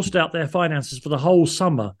 sorted out their finances for the whole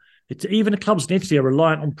summer. Even the clubs in Italy are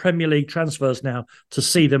reliant on Premier League transfers now to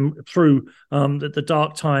see them through the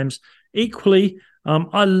dark times. Equally,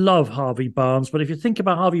 I love Harvey Barnes, but if you think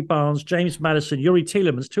about Harvey Barnes, James Maddison, Yuri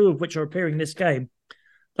Tielemans, 2 of which are appearing in this game,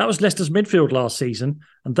 that was Leicester's midfield last season,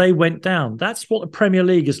 and they went down. That's what the Premier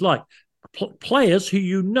League is like. Players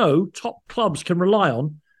who top clubs can rely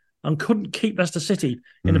on and couldn't keep Leicester City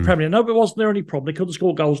in the Premier League. No, it wasn't their only problem. They couldn't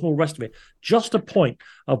score goals and all the rest of it. Just a point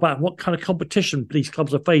about what kind of competition these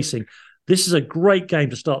clubs are facing. This is a great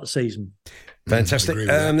game to start the season. Fantastic.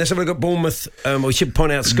 Let's have a look at Bournemouth. We should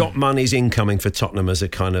point out Scott Money's incoming for Tottenham as a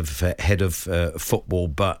kind of head of football,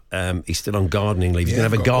 but he's still on gardening leave. He's going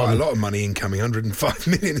to have a garden. Quite a lot of money incoming, 105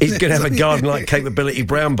 million. He's going to have a garden-like capability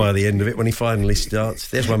Brown by the end of it when he finally starts.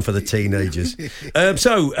 There's one for the teenagers.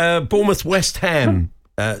 Bournemouth, West Ham.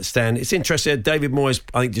 Stan, it's interesting. David Moyes,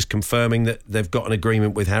 I think, just confirming that they've got an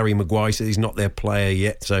agreement with Harry Maguire. So he's not their player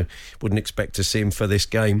yet, so wouldn't expect to see him for this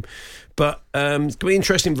game. But it's going to be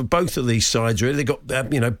interesting for both of these sides. Really, they've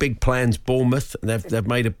got big plans. Bournemouth, they've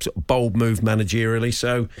made a sort of bold move managerially,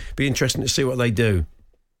 so be interesting to see what they do.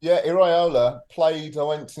 Yeah, Iraola played. I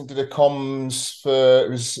went and did a comms for,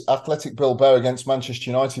 it was Athletic Bilbao against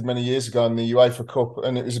Manchester United many years ago in the UEFA Cup,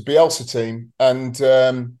 and it was a Bielsa team, and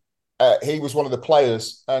he was one of the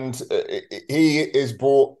players, and he is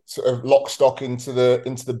brought sort of lock stock into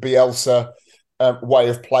the Bielsa way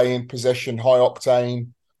of playing, possession, high octane,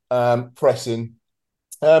 pressing.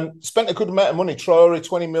 Spent a good amount of money. Traore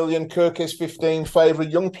 20 million, Kirkes 15, favourite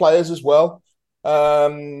young players as well.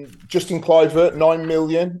 Justin Kluivert 9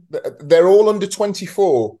 million. They're all under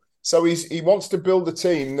 24, so he wants to build a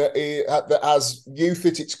team that has youth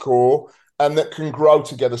at its core and that can grow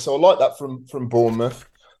together. So I like that from Bournemouth.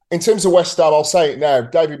 In terms of West Ham, I'll say it now,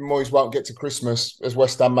 David Moyes won't get to Christmas as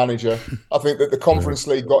West Ham manager. I think that the Conference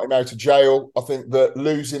League got him out of jail. I think that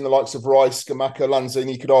losing the likes of Rice, Scamacca,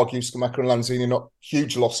 Lanzini, you could argue Scamacca and Lanzini are not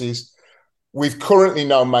huge losses. We've currently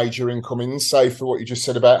no major incomings, save for what you just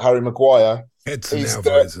said about Harry Maguire. Edson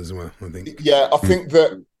Alvarez as well, I think. Yeah, I think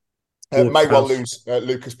that may well lose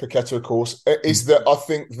Lucas Paqueta, of course, is that I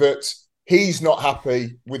think that he's not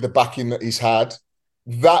happy with the backing that he's had.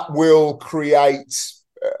 That will create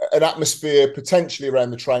an atmosphere potentially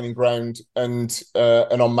around the training ground and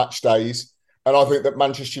on match days. And I think that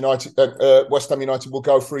Manchester United, West Ham United will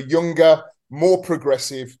go for a younger, more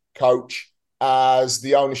progressive coach as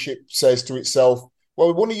the ownership says to itself, well,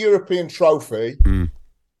 we won a European trophy.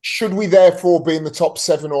 Should we therefore be in the top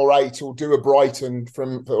 7 or 8 or do a Brighton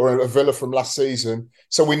or a Villa from last season?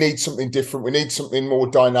 So we need something different. We need something more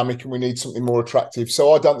dynamic and we need something more attractive.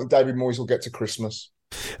 So I don't think David Moyes will get to Christmas.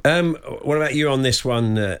 What about you on this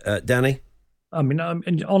one, Danny? I mean,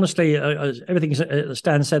 honestly, everything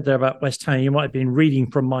Stan said there about West Ham, you might have been reading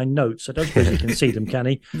from my notes. I don't suppose you can see them, can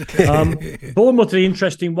he? Bournemouth are the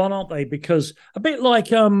interesting one, aren't they? Because a bit like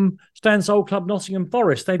Stan's old club, Nottingham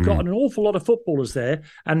Forest, they've got an awful lot of footballers there,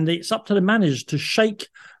 and it's up to the managers to shake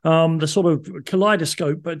the sort of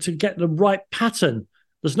kaleidoscope, but to get the right pattern.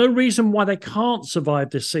 There's no reason why they can't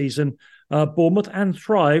survive this season, Bournemouth, and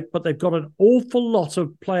thrive, but they've got an awful lot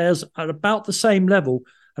of players at about the same level,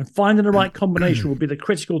 and finding the right combination will be the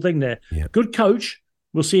critical thing there. Yeah. Good coach.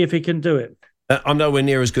 We'll see if he can do it. I'm nowhere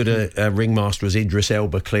near as good a ringmaster as Idris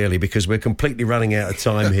Elba, clearly, because we're completely running out of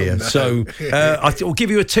time here. So I'll give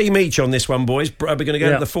you a team each on this one, boys. We're going to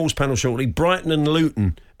go to the Falls panel shortly. Brighton and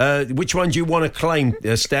Luton. Which one do you want to claim,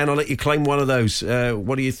 Stan? I'll let you claim one of those.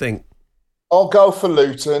 What do you think? I'll go for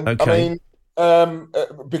Luton. Okay. I mean,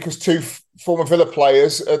 because two former Villa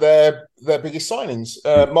players are their biggest signings.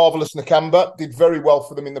 Marvellous Nakamba did very well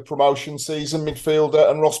for them in the promotion season,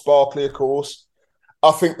 midfielder, and Ross Barkley, of course.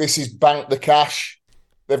 I think this is bank the cash.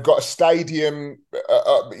 They've got a stadium,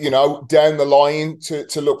 down the line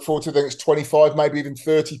to look forward to. I think it's 25, maybe even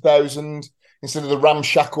 30,000 instead of the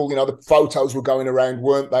ramshackle. The photos were going around,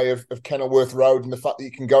 weren't they, of Kenilworth Road, and the fact that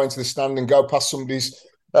you can go into the stand and go past somebody's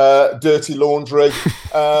dirty laundry.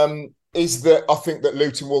 Is that I think that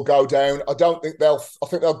Luton will go down. I think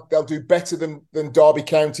they'll do better than Derby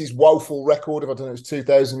County's woeful record of, I don't know, it's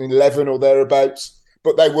 2011 or thereabouts,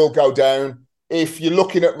 but they will go down. If you're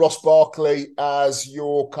looking at Ross Barkley as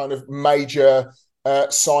your kind of major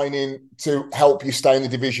signing to help you stay in the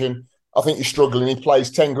division, I think you're struggling. He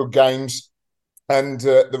plays 10 good games and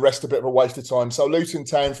the rest a bit of a waste of time. So Luton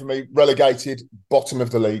Town, for me, relegated, bottom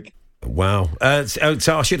of the league. Wow.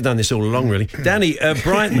 So I should have done this all along, really. Danny,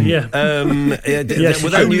 Brighton.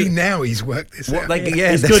 Only now he's worked this out.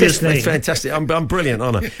 That's fantastic. I'm brilliant,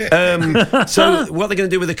 aren't I? So what are they going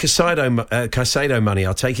to do with the Caicedo money?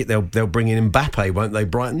 I'll take it they'll bring in Mbappe, won't they,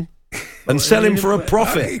 Brighton? And sell him for a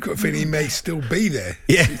profit. I've got a feeling he may still be there.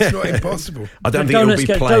 Yeah. It's not impossible. I don't think he'll be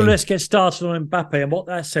playing. Let's get started on Mbappe and what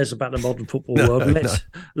that says about the modern football world.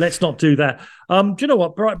 Let's not do that. Do you know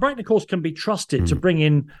what? Brighton, of course, can be trusted to bring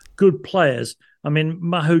in good players. I mean,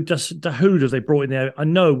 Mahoud Dahoud, as they brought in there, I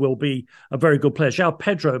know will be a very good player. João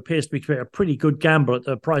Pedro appears to be a pretty good gamble at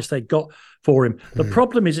the price they got for him. The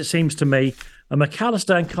problem is, it seems to me,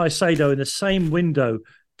 McAllister and Caicedo in the same window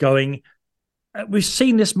going. We've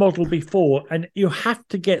seen this model before, and you have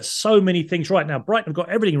to get so many things right. Now, Brighton have got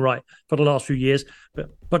everything right for the last few years,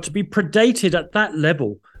 but to be predated at that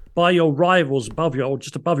level by your rivals above you, or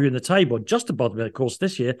just above you in the table, just above you, of course,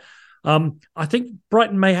 this year, I think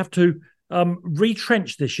Brighton may have to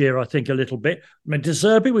retrench this year, I think, a little bit. I mean, De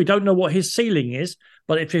Zerbi, we don't know what his ceiling is,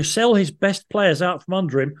 but if you sell his best players out from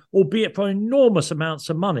under him, albeit for enormous amounts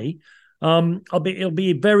of money, it'll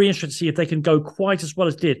be very interesting to see if they can go quite as well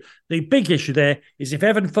as did. The big issue there is if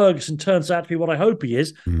Evan Ferguson turns out to be what I hope he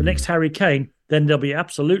is, the next Harry Kane, then they'll be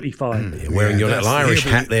absolutely fine. You're wearing your little Irish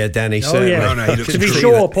hat there, Danny. Oh, yeah. No, he looks to be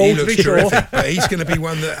sure, Paul, to be sure. But he's going to be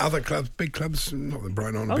one that other clubs, big clubs, not that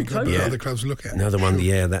Brighton aren't a big club, but other clubs look at. Another one,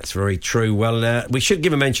 that's very true. Well, we should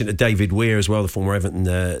give a mention to David Weir as well, the former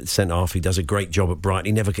Everton centre-half. He does a great job at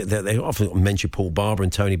Brighton. They often mention Paul Barber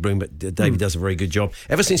and Tony Broom, but David does a very good job.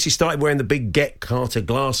 Ever since he started wearing the big Get Carter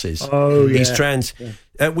glasses, he's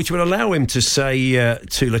which would allow him to say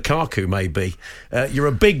to Lukaku, maybe, you're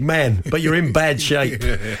a big man, but you're in bad shape,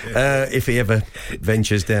 if he ever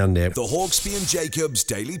ventures down there. The Hawksbee and Jacobs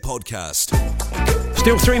Daily Podcast.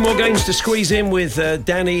 Still 3 more games to squeeze in with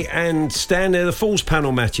Danny and Stan. They're the Falls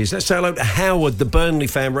panel matches. Let's say hello to Howard, the Burnley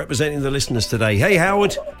fan, representing the listeners today. Hey,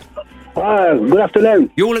 Howard. Good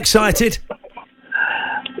afternoon. You all excited?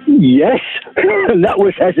 Yes. That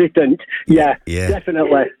was hesitant. Yeah,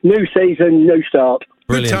 definitely. New season, new start.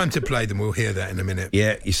 Brilliant. Good time to play them. We'll hear that in a minute.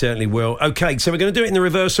 Yeah, you certainly will. OK, so we're going to do it in the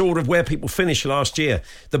reverse order of where people finished last year.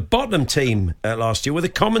 The bottom team last year were the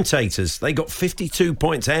commentators. They got 52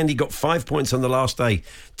 points. Andy got 5 points on the last day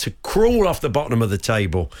to crawl off the bottom of the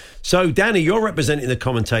table. So, Danny, you're representing the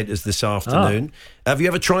commentators this afternoon. Have you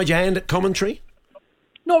ever tried your hand at commentary?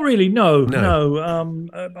 Not really, no.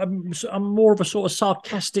 I'm more of a sort of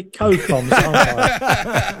sarcastic co-coms, aren't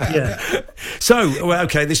I? Yeah. So,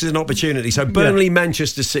 OK, this is an opportunity. So, Burnley,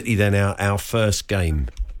 Manchester City then, our first game.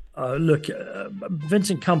 Look,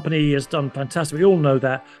 Vincent Kompany has done fantastic. We all know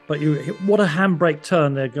that. But what a handbrake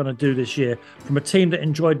turn they're going to do this year from a team that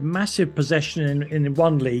enjoyed massive possession in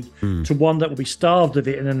one league to one that will be starved of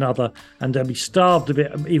it in another, and they'll be starved of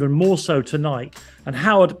it even more so tonight. And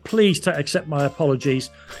Howard, please accept my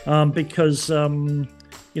apologies because,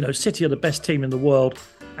 City are the best team in the world.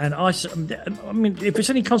 And I mean, if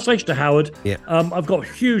it's any consolation to Howard, I've got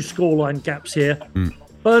huge scoreline gaps here.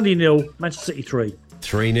 Burnley 0, Manchester City 3.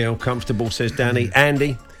 3-0, comfortable, says Danny.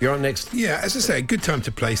 Andy, you're on next. Yeah, as I say, a good time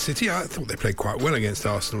to play City. I thought they played quite well against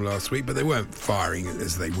Arsenal last week, but they weren't firing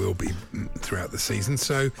as they will be throughout the season.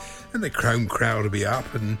 So, and the home crowd will be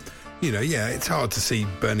up, and it's hard to see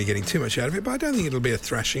Burnley getting too much out of it, but I don't think it'll be a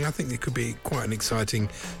thrashing. I think it could be quite an exciting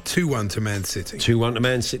 2-1 to Man City. 2-1 to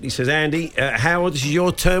Man City, says Andy. Howard, this is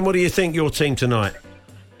your turn. What do you think, your team tonight?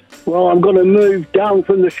 Well, I'm going to move down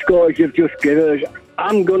from the scores you've just given us.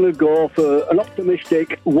 I'm going to go for an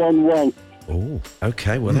optimistic 1-1. Oh,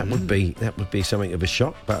 OK. Well, that would be something of a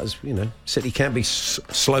shock. But as you know, City can be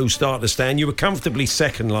slow start to stand. You were comfortably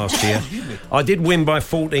second last year. I did win by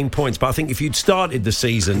 14 points, but I think if you'd started the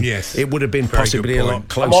season, it would have been possibly a lot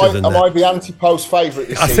closer than that. Am I the anti-post favourite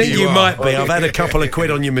this season? I think you might be. I've had a couple of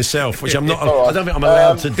quid on you myself, which I'm not. I don't think I'm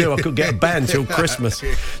allowed to do. I could get banned till Christmas.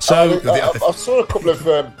 So I saw a couple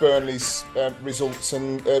of Burnley's results,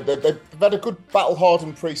 and they've had a good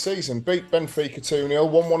battle-hardened pre-season. Beat Benfica 2-0,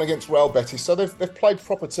 1-1 against Real Betis. So they've played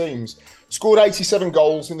proper teams. Scored 87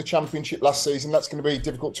 goals in the Championship last season. That's going to be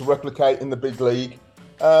difficult to replicate in the big league.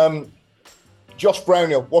 Josh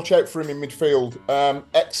Brownhill, watch out for him in midfield.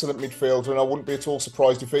 Excellent midfielder, and I wouldn't be at all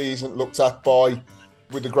surprised if he isn't looked at by,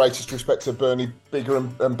 with the greatest respect to Burnley, bigger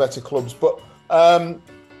and better clubs. But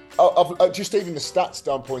I've just even the stats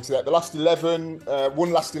don't point to that. The last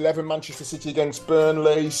 11, Manchester City against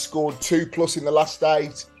Burnley, scored 2+ in the last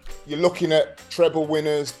 8. You're looking at treble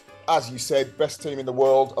winners. As you said, best team in the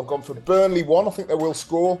world. I've gone for Burnley 1. I think they will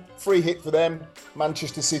score. Free hit for them.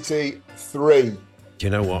 Manchester City 3. Do you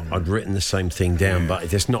know what? I'd written the same thing down,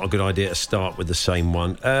 but it's not a good idea to start with the same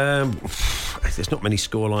one. There's not many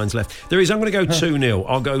scorelines left. There is. I'm going to go 2-0.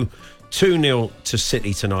 I'll go 2-0 to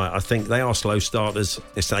City tonight. I think they are slow starters.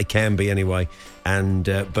 Yes, they can be anyway. And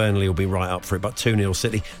Burnley will be right up for it. But 2-0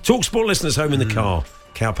 City. TalkSport listeners home in the car.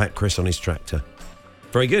 Cowpack Chris on his tractor.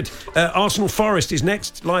 Very good. Arsenal Forest is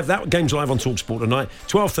next. Live. That game's live on TalkSport tonight.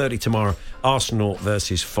 12:30 tomorrow. Arsenal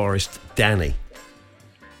versus Forest. Danny.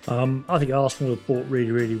 I think Arsenal have bought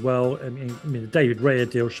really, really well. I mean, the David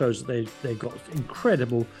Raya deal shows that they've got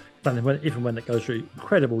incredible, even when it goes through,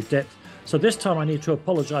 incredible depth. So this time I need to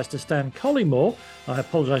apologise to Stan Collymore. I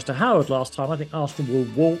apologised to Howard last time. I think Arsenal will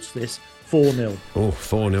waltz this 4-0. Oh,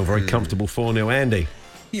 4-0. Very comfortable 4-0. Andy.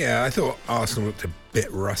 Yeah, I thought Arsenal looked a bit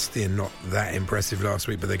rusty and not that impressive last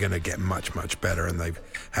week, but they're going to get much, much better, and they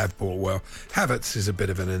have bought well. Havertz is a bit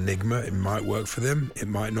of an enigma. It might work for them. It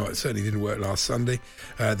might not. It certainly didn't work last Sunday.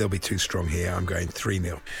 They'll be too strong here. I'm going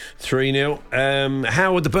 3-0. 3-0.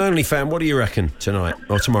 Howard, the Burnley fan, what do you reckon tonight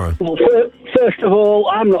or tomorrow? Well, first of all,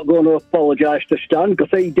 I'm not going to apologise to Stan because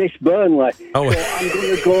he dissed Burnley. Oh, so I'm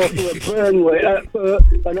going to go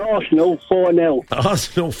for an Arsenal 4-0.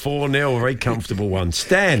 Arsenal 4-0, a very comfortable one.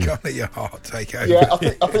 Stan. Can't let your heart take over. Yeah, I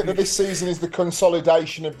think that this season is the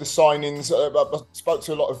consolidation of the signings. I spoke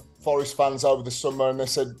to a lot of Forest fans over the summer, and they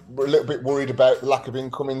said we're a little bit worried about the lack of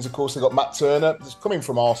incomings. Of course, they got Matt Turner, that's coming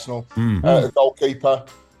from Arsenal, the goalkeeper.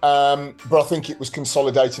 But I think it was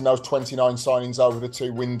consolidating those 29 signings over the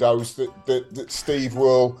 2 windows that Steve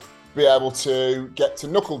will be able to get to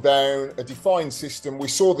knuckle down a defined system. We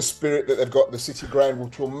saw the spirit that they've got at the City Ground,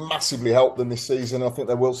 which will massively help them this season. I think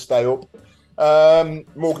they will stay up.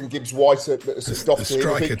 Morgan Gibbs-White the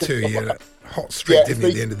striker too, hot streak, didn't he,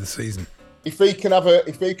 at the end of the season? If he can have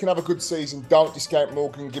a good season, don't discount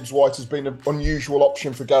Morgan Gibbs-White as being an unusual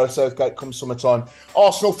option for Gareth Southgate come summertime.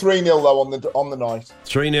 Arsenal 3-0 though on the night.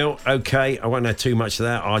 3-0, okay. I won't add too much to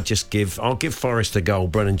that. I'll give Forrest a goal,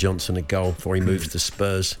 Brennan Johnson a goal before he moves to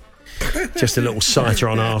Spurs. Just a little sighter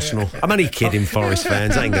on Arsenal. I'm only kidding, Forest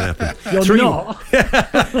fans. That ain't going to happen. You're not.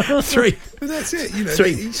 3. But that's it. You know,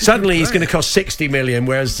 3. Suddenly he's going to cost 60 million,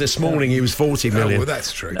 whereas this morning he was 40 million. Well,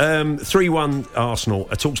 that's true. 3-1 Arsenal.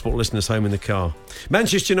 A TalkSport listeners home in the car.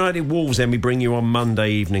 Manchester United Wolves, then we bring you on Monday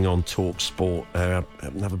evening on TalkSport.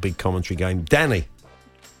 Have a big commentary game. Danny.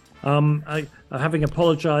 Having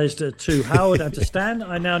apologised to Howard and to Stan,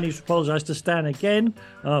 I now need to apologise to Stan again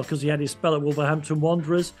because he had his spell at Wolverhampton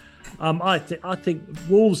Wanderers. I think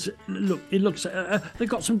Wolves looks they've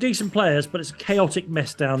got some decent players, but it's a chaotic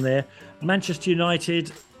mess down there. Manchester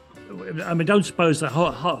United, I mean, don't suppose that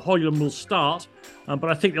Højlund will start, but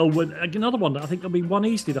I think they'll win another one. I think they'll be won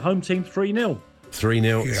easily. The home team 3-0. 3-0.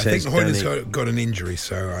 Yeah, I think Højlund's got an injury,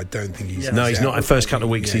 so I don't think he's. Yeah. No, he's not. The first couple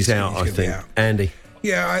of weeks he's out. I think. Andy.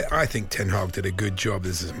 Yeah, I think Ten Hag did a good job.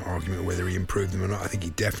 There's some argument whether he improved them or not. I think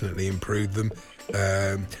he definitely improved them.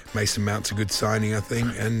 Mason Mount's a good signing, I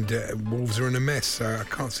think, and Wolves are in a mess, so I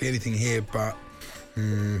can't see anything here but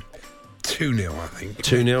 2-0, I think.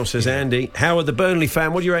 2-0, says Andy. Howard, the Burnley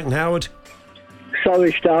fan, what do you reckon, Howard?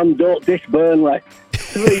 Sorry, Stan, don't diss Burnley.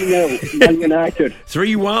 3-0, Man United.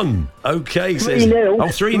 3-1. Okay, 3-0. Oh,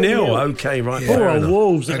 3-0. Okay, right. Yeah. Poor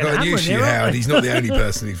Wolves. I got news to you, Howard. He's not the only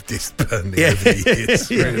person who's dissed Burnley over the years.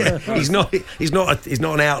 Really. He's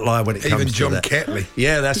not an outlier when it comes to that. Even John Ketley.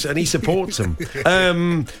 Yeah, and he supports them.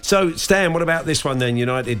 So, Stan, what about this one then?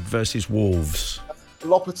 United versus Wolves.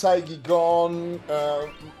 Lopetegui gone.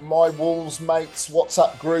 My Wolves mates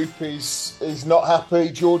WhatsApp group is not happy.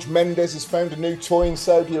 George Mendes has found a new toy in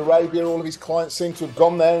Saudi Arabia. All of his clients seem to have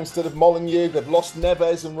gone there instead of Molineux. They've lost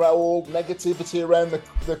Neves and Raul. Negativity around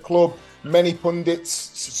the club. Many pundits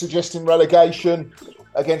suggesting relegation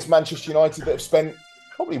against Manchester United that have spent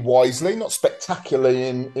probably wisely, not spectacularly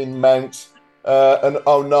in Mount. And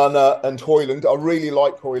Onana and Højlund. I really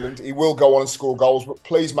like Højlund. He will go on and score goals, but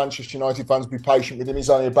please, Manchester United fans, be patient with him.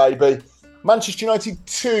 He's only a baby. Manchester United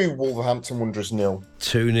 2, Wolverhampton Wanderers 0.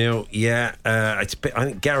 2-0, yeah. I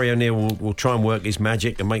think Gary O'Neill will try and work his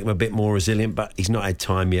magic and make them a bit more resilient, but he's not had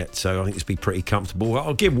time yet, so I think it's be pretty comfortable.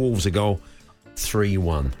 I'll give Wolves a goal.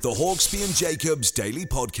 3-1. The Hawksby and Jacobs Daily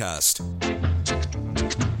Podcast.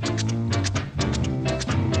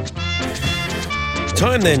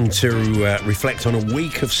 Time then to reflect on a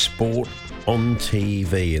week of sport on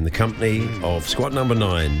TV in the company of squad number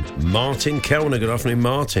 9, Martin Kellner. Good afternoon,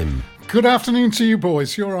 Martin. Good afternoon to you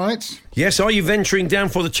boys. You all right? Yes. Are you venturing down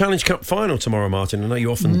for the Challenge Cup final tomorrow, Martin? I know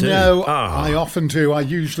you often do. No, I often do. I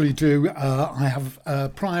usually do. I have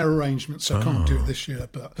prior arrangements, so I can't do it this year.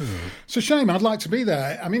 But it's a shame. I'd like to be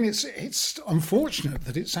there. I mean, it's unfortunate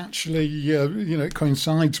that it's actually it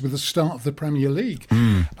coincides with the start of the Premier League.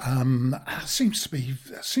 Seems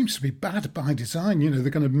to be bad by design. They're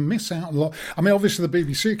going to miss out a lot. I mean, obviously the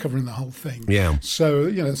BBC are covering the whole thing. Yeah.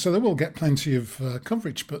 So so they will get plenty of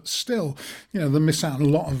coverage, but still, they miss out on a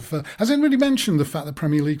lot of. Has anybody mentioned the fact that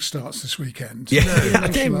Premier League starts this weekend? Yeah, I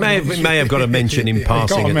think may have got to mention in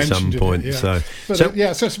passing at some point. So it's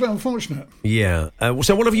a bit unfortunate. Yeah.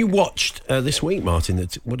 So what have you watched this week, Martin?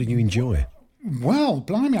 What did you enjoy? Well,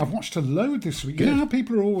 blimey, I've watched a load this week. Good. You know how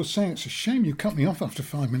people are always saying it's a shame you cut me off after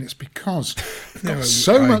 5 minutes because I've got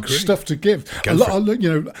so much stuff to give. A lot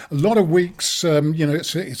of weeks,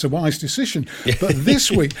 it's a wise decision. But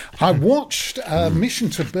this week, I watched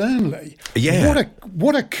Mission to Burnley. Yeah.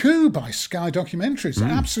 What a coup by Sky Documentaries.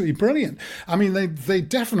 Absolutely brilliant. I mean, they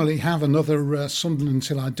definitely have another Sunderland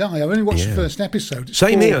Till I Die. I've only watched the first episode. It's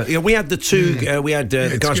Same here. Yeah, we had the two. We had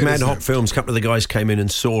the guys from Ad Hoc Films. A couple of the guys came in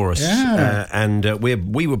and saw us. Yeah. And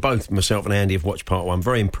we were both, myself and Andy, have watched part one.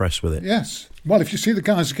 Very impressed with it. Yes. Well, if you see the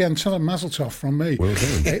guys again, tell them Mazel Tov from me. Well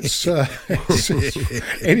done.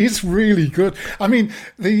 It is really good. I mean,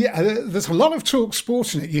 there's a lot of talk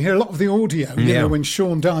sport in it. You hear a lot of the audio. You know, when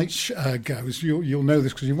Sean Dyche goes, you'll know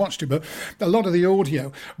this because you watched it. But a lot of the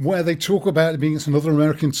audio where they talk about it being it's another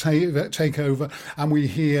American takeover, and we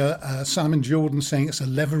hear Simon Jordan saying it's a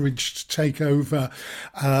leveraged takeover,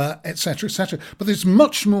 etc., etc. But there's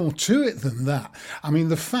much more to it than that. I mean,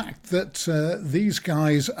 the fact that these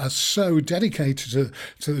guys are so dedicated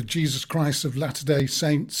to the Jesus Christ of Latter-day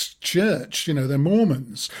Saints Church, they're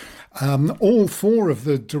Mormons. All four or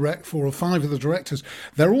five of the directors,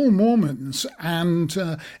 they're all Mormons,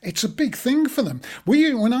 and it's a big thing for them.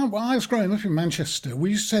 When I was growing up in Manchester, we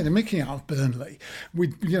used to say the mickey out of Burnley.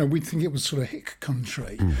 We'd think it was sort of hick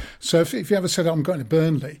country. So if you ever said, I'm going to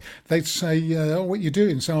Burnley, they'd say, what are you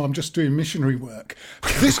doing? So I'm just doing missionary work.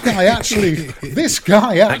 This guy actually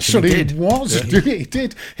was doing it. He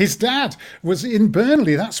did. His dad was in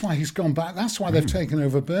Burnley. That's why he's gone back. That's why they've taken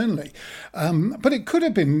over Burnley. But it could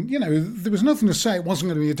have been, there was nothing to say it wasn't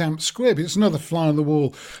going to be a damp squib. It's another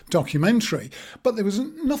fly-on-the-wall documentary. But there was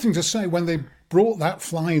nothing to say when they brought that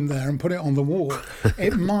fly in there and put it on the wall.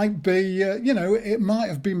 It might be, it might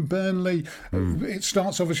have been Burnley. It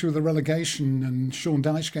starts obviously with the relegation and Sean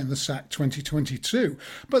Dyche getting the sack 2022.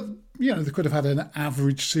 But, they could have had an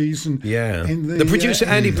average season. Yeah. The producer,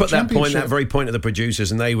 Andy, put that very point of the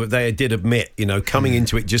producers, and they did admit, coming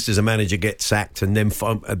into it just as a manager gets sacked and then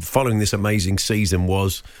following this amazing season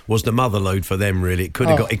was the mother load for them, really. It could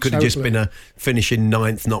have just been a finishing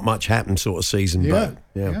ninth, not much happened sort of season.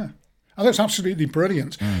 Yeah. Oh, that's absolutely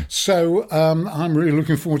brilliant. So I'm really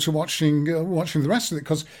looking forward to watching the rest of it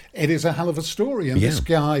because it is a hell of a story. And this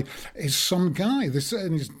guy is some guy. And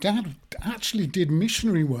his dad actually did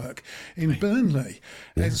missionary work in Burnley.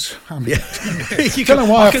 You don't know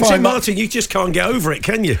why I find Martin, you just can't get over it,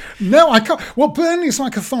 can you? No, I can't. Well, Burnley's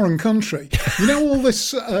like a foreign country. All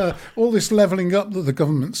this levelling up that the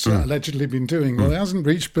government's allegedly been doing. Well, it hasn't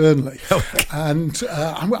reached Burnley. And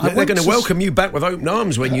they're going to welcome you back with open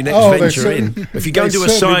arms when you next venture in. If you go and do a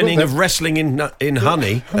signing of Wrestling in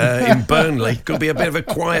Honey in Burnley, could be a bit of a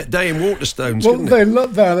quiet day in Waterstones. Well, they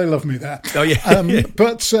love me there. Oh yeah.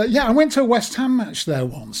 But I went to a West Ham match there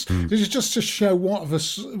once. This is just to show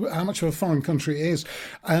how much of a foreign country it is.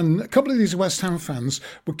 And a couple of these West Ham fans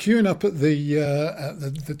were queuing up at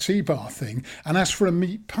the tea bar thing and asked for a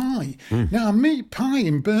meat pie. Now, a meat pie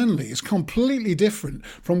in Burnley is completely different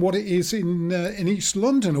from what it is in East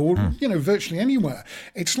London or virtually anywhere.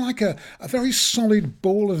 It's like a very solid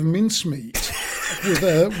ball of mincemeat with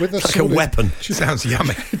a like a weapon. Sounds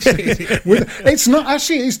yummy. It's not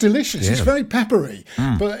actually. It's delicious. Yeah. It's very peppery,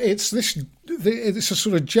 but it's a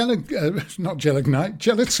sort of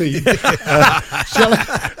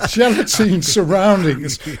gelatine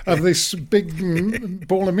surroundings of this big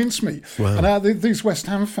ball of mincemeat. Wow. And these West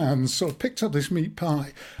Ham fans sort of picked up this meat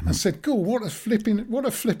pie and said, "God, what a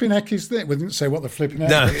flipping heck is that?" We didn't say what the flipping heck.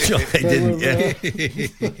 No, they didn't.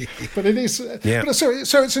 But it is. But so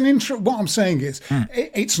it's an intro. What I'm saying is,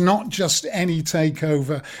 it's not just any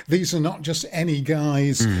takeover. These are not just any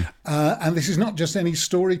guys, and this is not just any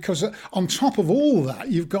story. Because on top of all that,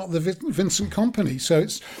 you've got the Vincent Kompany. So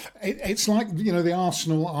it's like the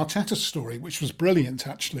Arsenal Arteta story, which was brilliant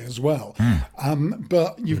actually as well.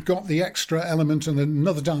 But you've got the extra element and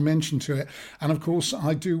another dimension to it. And of course,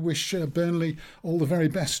 I do wish Burnley all the very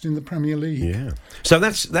best in the Premier League. Yeah. So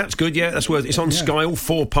that's good. Yeah, that's worth. It's on Sky. All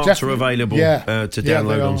 4 parts are available to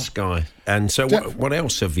download on Sky. And so, what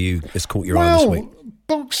else has caught your eye this week?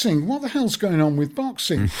 Boxing. What the hell's going on with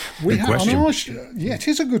boxing? Good question. It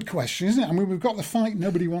is a good question, isn't it? I mean, we've got the fight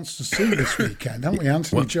nobody wants to see this weekend, haven't we,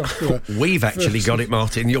 Anthony Joshua? We've actually got it,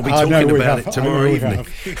 Martin. You'll be talking about it tomorrow evening.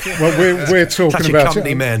 Well, we're talking about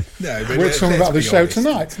it. Man. No, we're talking about the show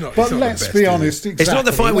tonight. But let's be honest. It's not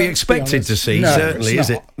the fight we expected to see, certainly, is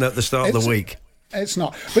it? At the start of the week. It's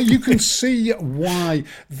not. But you can see why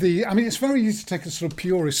it's very easy to take a sort of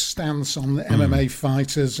purist stance on the MMA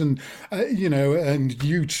fighters and, and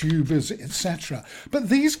YouTubers, etc. But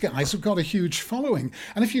these guys have got a huge following.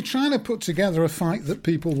 And if you're trying to put together a fight that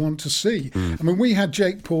people want to see, I mean, we had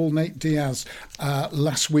Jake Paul, Nate Diaz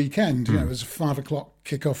last weekend. It was a 5 o'clock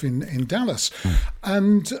kickoff in Dallas,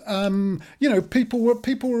 and people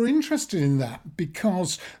were interested in that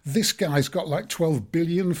because this guy's got like 12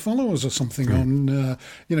 billion followers or something on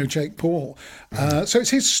Jake Paul. So it's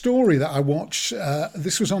his story that I watched.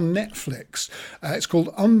 This was on Netflix. It's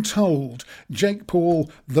called Untold: Jake Paul,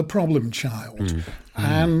 the Problem Child.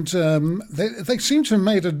 And they seem to have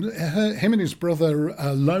made him and his brother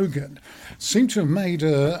Logan seem to have made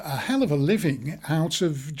a hell of a living out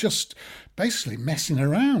of just basically messing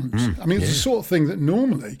around. I mean, it's the sort of thing that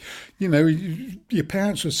normally, your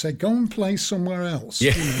parents would say, go and play somewhere else.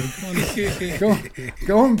 Yeah.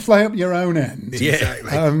 Go and play up your own end. Yeah.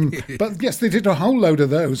 Exactly. But yes, they did a whole load of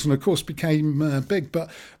those and, of course, became big. But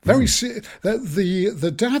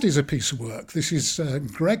the dad is a piece of work. This is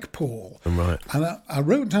Greg Paul. Right. And I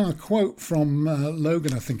wrote down a quote from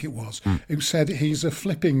Logan, I think it was, who said he's a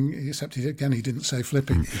flipping, except he didn't say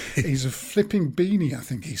flipping, he's a flipping beanie, I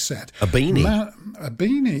think he said. A beanie? A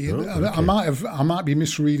beanie. Oh, okay. I might be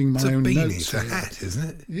misreading my own beanie. notes. It's a hat, isn't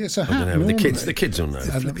it? Yeah, it's a hat. I don't know. The kids will know. It's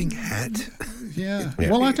a flipping hat. Yeah.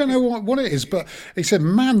 Well, I don't know what it is, but he said,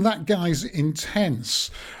 man, that guy's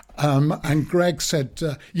intense. And Greg said,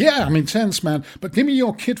 yeah, I'm intense, man, but give me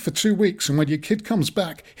your kid for 2 weeks, and when your kid comes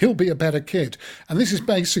back, he'll be a better kid. And this is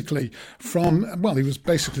basically he was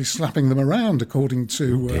basically slapping them around, according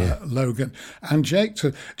to Logan. And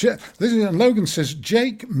Logan says,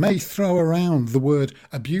 Jake may throw around the word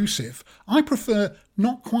abusive. I prefer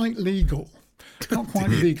not quite legal. Not quite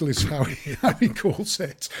legal is how he calls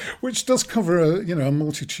it, which does cover a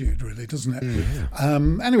multitude, really, doesn't it? Yeah.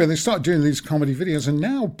 Anyway, they started doing these comedy videos, and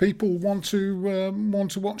now people want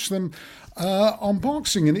to watch them on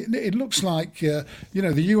boxing, and it looks like the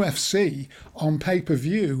UFC on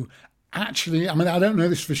pay-per-view actually. I mean, I don't know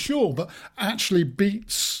this for sure, but actually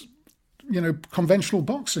beats conventional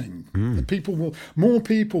boxing. More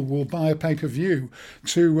people will buy a pay-per-view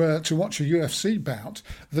to watch a UFC bout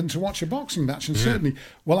than to watch a boxing match. And certainly,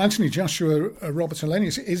 Anthony Joshua, Robert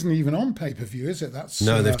Helenius isn't even on pay-per-view, is it?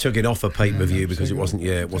 They've took it off a pay-per-view because it wasn't.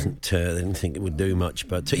 Yeah, it wasn't. They didn't think it would do much,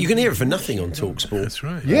 but you can hear it for nothing on TalkSport. That's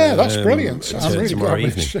right. Yeah, that's brilliant. I'm really tomorrow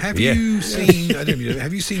glad. evening. Have you seen? I don't know.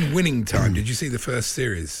 Have you seen Winning Time? Did you see the first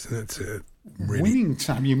series? That's really Winning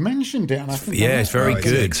Time. You mentioned it, and I think it's very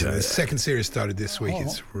good. The second series started this week.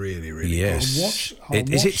 It's really, really yes. good.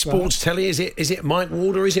 Is it sports telly? Is it Mike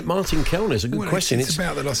Ward or is it Martin Kellner? It's a good question. It's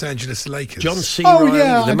about the Los Angeles Lakers. John C.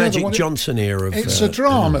 Riley, the Magic Johnson era. It's a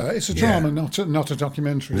drama. It's a drama, not a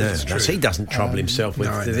documentary. No, he doesn't trouble himself with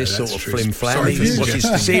this sort of flim-flam. He watches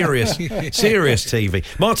serious TV.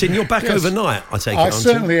 Martin, you're back overnight, I take it. I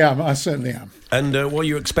certainly am. And what are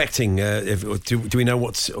you expecting? Do we know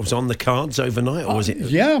what's on the cards overnight, or is it?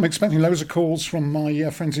 Yeah, I'm expecting loads of calls from my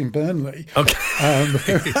friends in Burnley. Okay,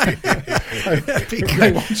 that'd be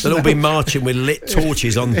great. They'll all be marching with lit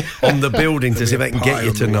torches on the building to see if they can get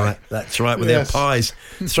you tonight. That's right, with their pies,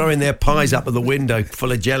 throwing their pies up at the window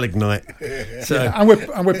full of gelignite. So, and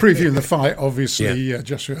we're previewing the fight, obviously,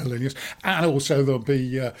 Joshua Helenius, and also there'll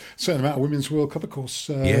be a certain amount of Women's World Cup, of course,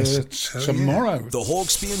 tomorrow. The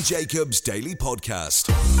Hawksby and Jacobs Daily Podcast.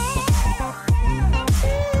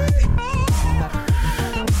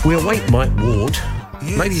 We await Mike Ward.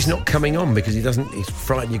 Yes. Maybe he's not coming on because he's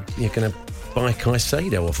frightened you're going to buy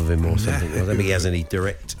Caicedo off of him or something. I don't think he has any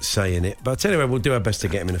direct say in it. But anyway, we'll do our best to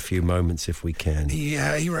get him in a few moments if we can. He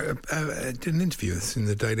wrote, did an interview with us in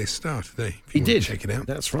the Daily Star today. He did. Check it out.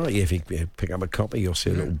 That's right. Yeah, if you pick up a copy, you'll see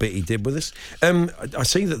a little bit he did with us. I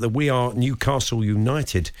see that the We Are Newcastle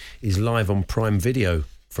United is live on Prime Video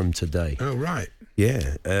from today. Oh, right.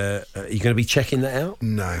 Yeah. Are you going to be checking that out?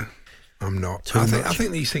 No. I'm not. I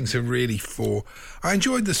think these things are really I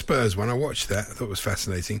enjoyed the Spurs one. I watched that. I thought it was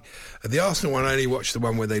fascinating. The Arsenal one, I only watched the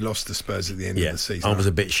one where they lost the Spurs at the end of the season. I was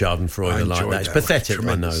a bit Schadenfreude like that. It's pathetic,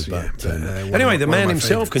 I know. But anyway, the man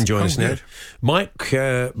himself can join us now. Mike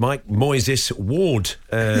Moises Ward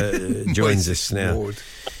joins us now.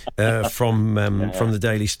 From the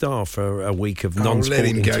Daily Star for a week of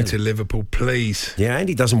non-sporting. Let him go to Liverpool, please. Yeah,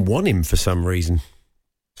 Andy doesn't want him for some reason.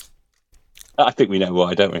 I think we know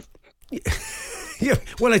why, don't we? Yeah,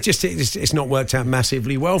 well, it's not worked out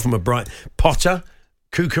massively well from a bright Potter,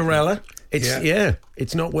 Cucurella.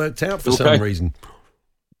 It's not worked out for some reason.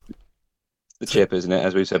 The chip, isn't it?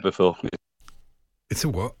 As we said before. It's a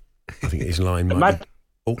what? I think his line might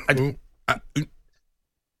be.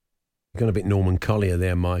 You've gone a bit Norman Collier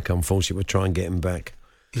there, Mike. Unfortunately, we'll try and get him back.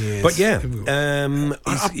 Yes. But yeah,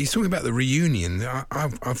 he's talking about the reunion.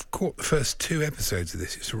 I've caught the first 2 episodes of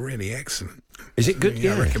this. It's really excellent. Is it good?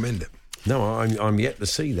 Yeah, I recommend it. No, I'm yet to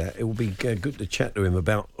see that. It will be good to chat to him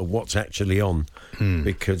about what's actually on,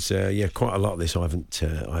 because quite a lot of this I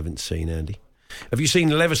haven't seen. Andy, have you seen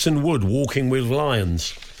Leveson Wood walking with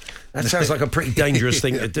lions? That sounds like a pretty dangerous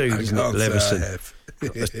thing to do, doesn't it, Leveson?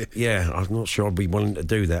 Yeah, I'm not sure I'd be willing to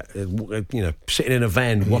do that. Sitting in a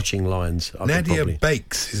van watching lions. Nadia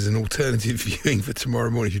Bakes is an alternative viewing for tomorrow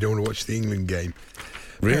morning if you don't want to watch the England game.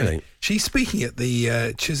 Really? She's speaking at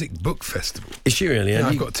the Chiswick Book Festival. Is she really? Yeah,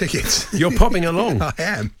 I've got tickets. You're popping along? I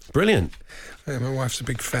am. Brilliant. Yeah, my wife's a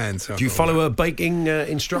big fan. So do you follow her baking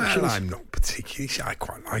instructions? Well, I'm not particularly. I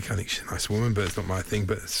quite like her. I think she's a nice woman, but it's not my thing.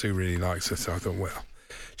 But Sue really likes her, so I thought, well,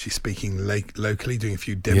 she's speaking locally, doing a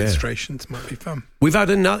few demonstrations. Might be fun. We've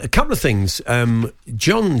had a couple of things.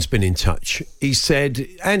 John's been in touch. He said,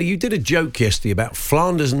 Andy, you did a joke yesterday about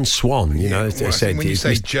Flanders and Swan. You know, well, said when you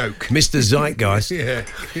say joke, Mr. Zeitgeist.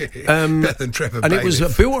 Better than Trevor and Bailiff. it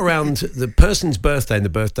was built around the person's birthday, and the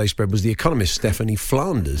birthday spread was the economist Stephanie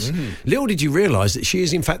Flanders. Little did you realise that she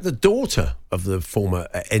is in fact the daughter of the former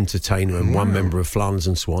entertainer and one member of Flanders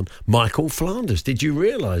and Swan, Michael Flanders. Did you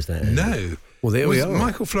realise that, Andy? No. Well, there we are.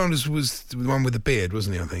 Michael Flanders was the one with the beard,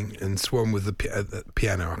 wasn't he? I think, and Swan with the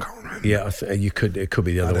piano. I can't remember. Yeah, it could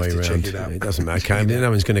be the other way around. It doesn't matter. Check it out.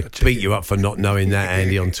 No one's going to beat you up for not knowing that,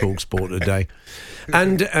 Andy, on TalkSport today.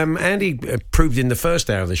 And Andy proved in the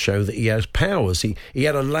first hour of the show that he has powers. He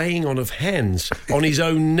had a laying on of hands on his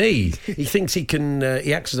own knee. He thinks he can.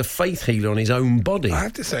 He acts as a faith healer on his own body. I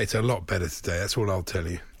have to say, it's a lot better today. That's all I'll tell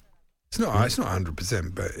you. It's not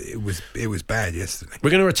 100%, but it was bad yesterday. We're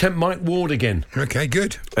going to attempt Mike Ward again. Okay,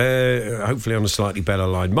 good. Hopefully on a slightly better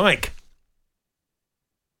line. Mike.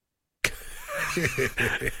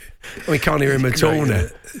 We can't hear him at all now.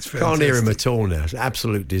 Can't hear him at all now. It's an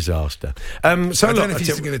absolute disaster. So I don't know if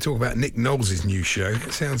he's going to talk about Nick Knowles' new show.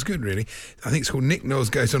 It sounds good, really. I think it's called Nick Knowles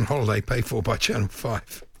Goes on Holiday, paid for by Channel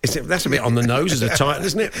 5. That's a bit on the nose as a title,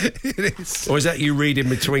 isn't it? It is. Or is that you reading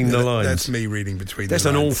between the lines? That's me reading between the lines.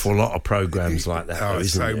 There's an awful lot of programmes like that, though,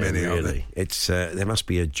 isn't so there, many, really? It's there must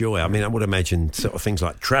be a joy. I mean, I would imagine sort of things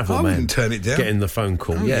like Travel I Man. wouldn't turn it down. Getting the phone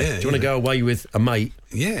call. Do you want to go away with a mate?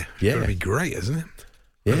 Yeah. That'd be great, isn't it?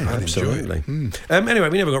 Yeah, absolutely. Anyway,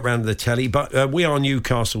 we never got round to the telly, but we are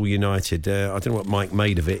Newcastle United. I don't know what Mike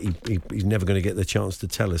made of it. He's never going to get the chance to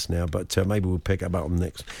tell us now, but maybe we'll pick up on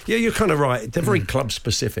next. Yeah, you're kind of right. They're very club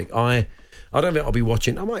specific. I don't think I'll be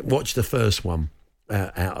watching. I might watch the first one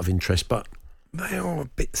out of interest, but they are a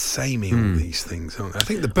bit samey, all these things, aren't they? I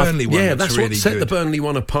think the Burnley one was that's really what set good. the Burnley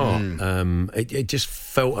one apart. It just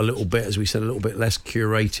felt a little bit, as we said, a little bit less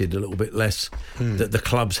curated, a little bit less that the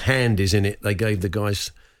club's hand is in it. They gave the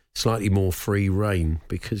guys slightly more free rein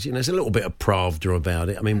because, there's a little bit of Pravda about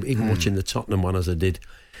it. I mean, even watching the Tottenham one as I did,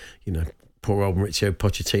 poor old Mauricio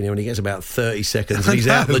Pochettino, when he gets about 30 seconds and he's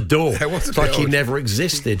out the door. It's like he never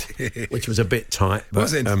existed, which was a bit tight. But, it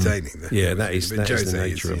was entertaining, though. Yeah, that is the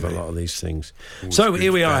nature of a lot of these things. So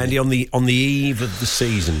here we are, Andy, on the eve of the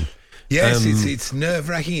season. Yes, it's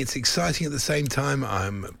nerve-wracking. It's exciting at the same time.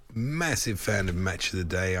 I'm a massive fan of Match of the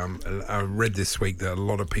Day. I read this week that a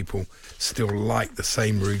lot of people still like the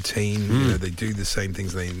same routine. They do the same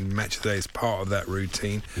things. Match of the Day is part of that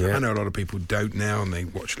routine. I know a lot of people don't now, and they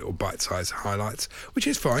watch little bite-sized highlights, which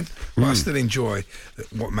is fine. But I still enjoy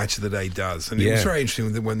what Match of the Day does. And it was very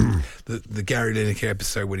interesting when the Gary Lineker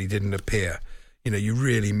episode when he didn't appear. You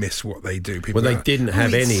really miss what they do. People they didn't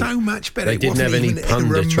have any. So much better. They didn't have any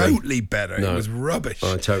punditry. Remotely better. No. It was rubbish.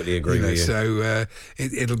 I totally agree with you. So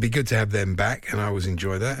it'll be good to have them back, and I always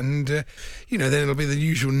enjoy that. And then it'll be the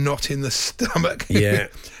usual knot in the stomach. Yeah.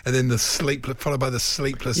 And then the followed by the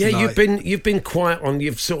sleepless night. Yeah, you've been quite on.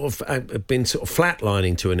 You've sort of been sort of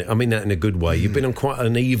flatlining to it. I mean that in a good way. You've been on quite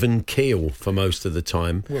an even keel for most of the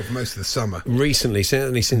time. Well, for most of the summer. Recently,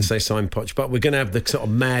 certainly since they signed Poch. But we're going to have the sort of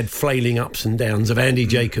mad flailing ups and downs of Andy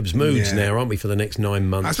Jacobs' moods now, aren't we, for the next 9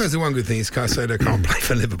 months? I suppose the one good thing is Caicedo can't play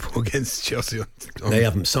for Liverpool against Chelsea. They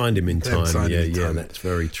haven't signed him in time. Yeah, that's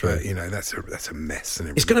very true. But, that's a mess. And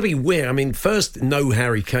it's going to be weird. I mean, first, no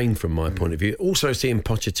Harry Kane from my point of view. Also, seeing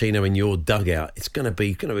Pochettino in your dugout, it's going to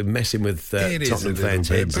be messing with Tottenham fans'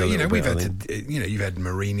 heads. But we've had you've had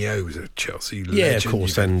Mourinho, who's a Chelsea legend. Yeah, of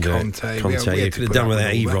course, and Conte. You could have done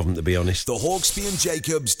without either of them, to be honest. The Hawksbee and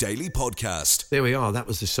Jacobs Daily Podcast. There we are. That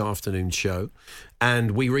was this afternoon's show.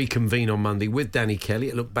 And we reconvene on Monday with Danny Kelly.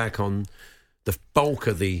 It looked back on the bulk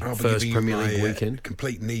of the first Premier League weekend.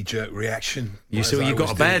 Complete knee-jerk reaction. You've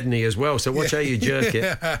got a bad knee as well, so watch how you jerk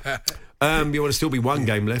it. You want to still be one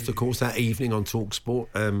game left, of course, that evening on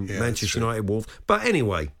TalkSport, Manchester United Wolves. But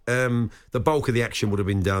anyway, the bulk of the action would have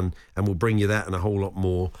been done, and we'll bring you that and a whole lot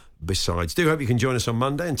more besides. Do hope you can join us on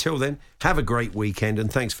Monday. Until then, have a great weekend,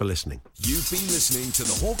 and thanks for listening. You've been listening to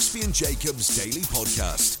the Hawksbee and Jacobs Daily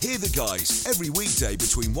Podcast. Hear the guys every weekday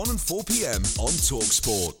between 1 and 4 p.m. on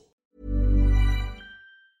TalkSport.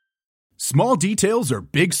 Small details are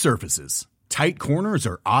big surfaces. Tight corners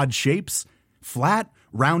are odd shapes. Flat,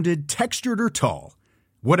 rounded, textured, or tall.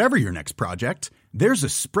 Whatever your next project, there's a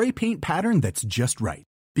spray paint pattern that's just right.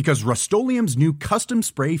 Because Rust-Oleum's new Custom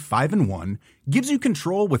Spray 5-in-1 gives you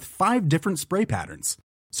control with 5 different spray patterns.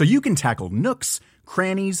 So you can tackle nooks,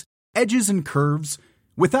 crannies, edges, and curves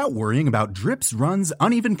without worrying about drips, runs,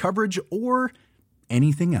 uneven coverage, or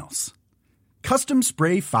anything else. Custom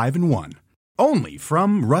Spray 5-in-1. Only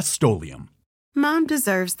from Rust-Oleum. Mom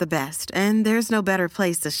deserves the best, and there's no better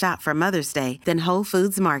place to shop for Mother's Day than Whole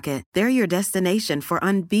Foods Market. They're your destination for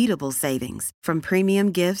unbeatable savings, from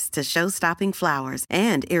premium gifts to show-stopping flowers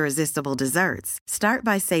and irresistible desserts. Start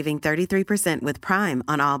by saving 33% with Prime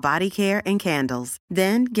on all body care and candles.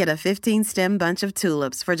 Then get a 15-stem bunch of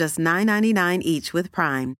tulips for just $9.99 each with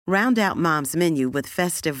Prime. Round out Mom's menu with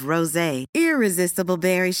festive rosé, irresistible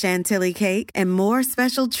berry chantilly cake, and more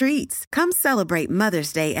special treats. Come celebrate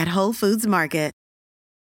Mother's Day at Whole Foods Market.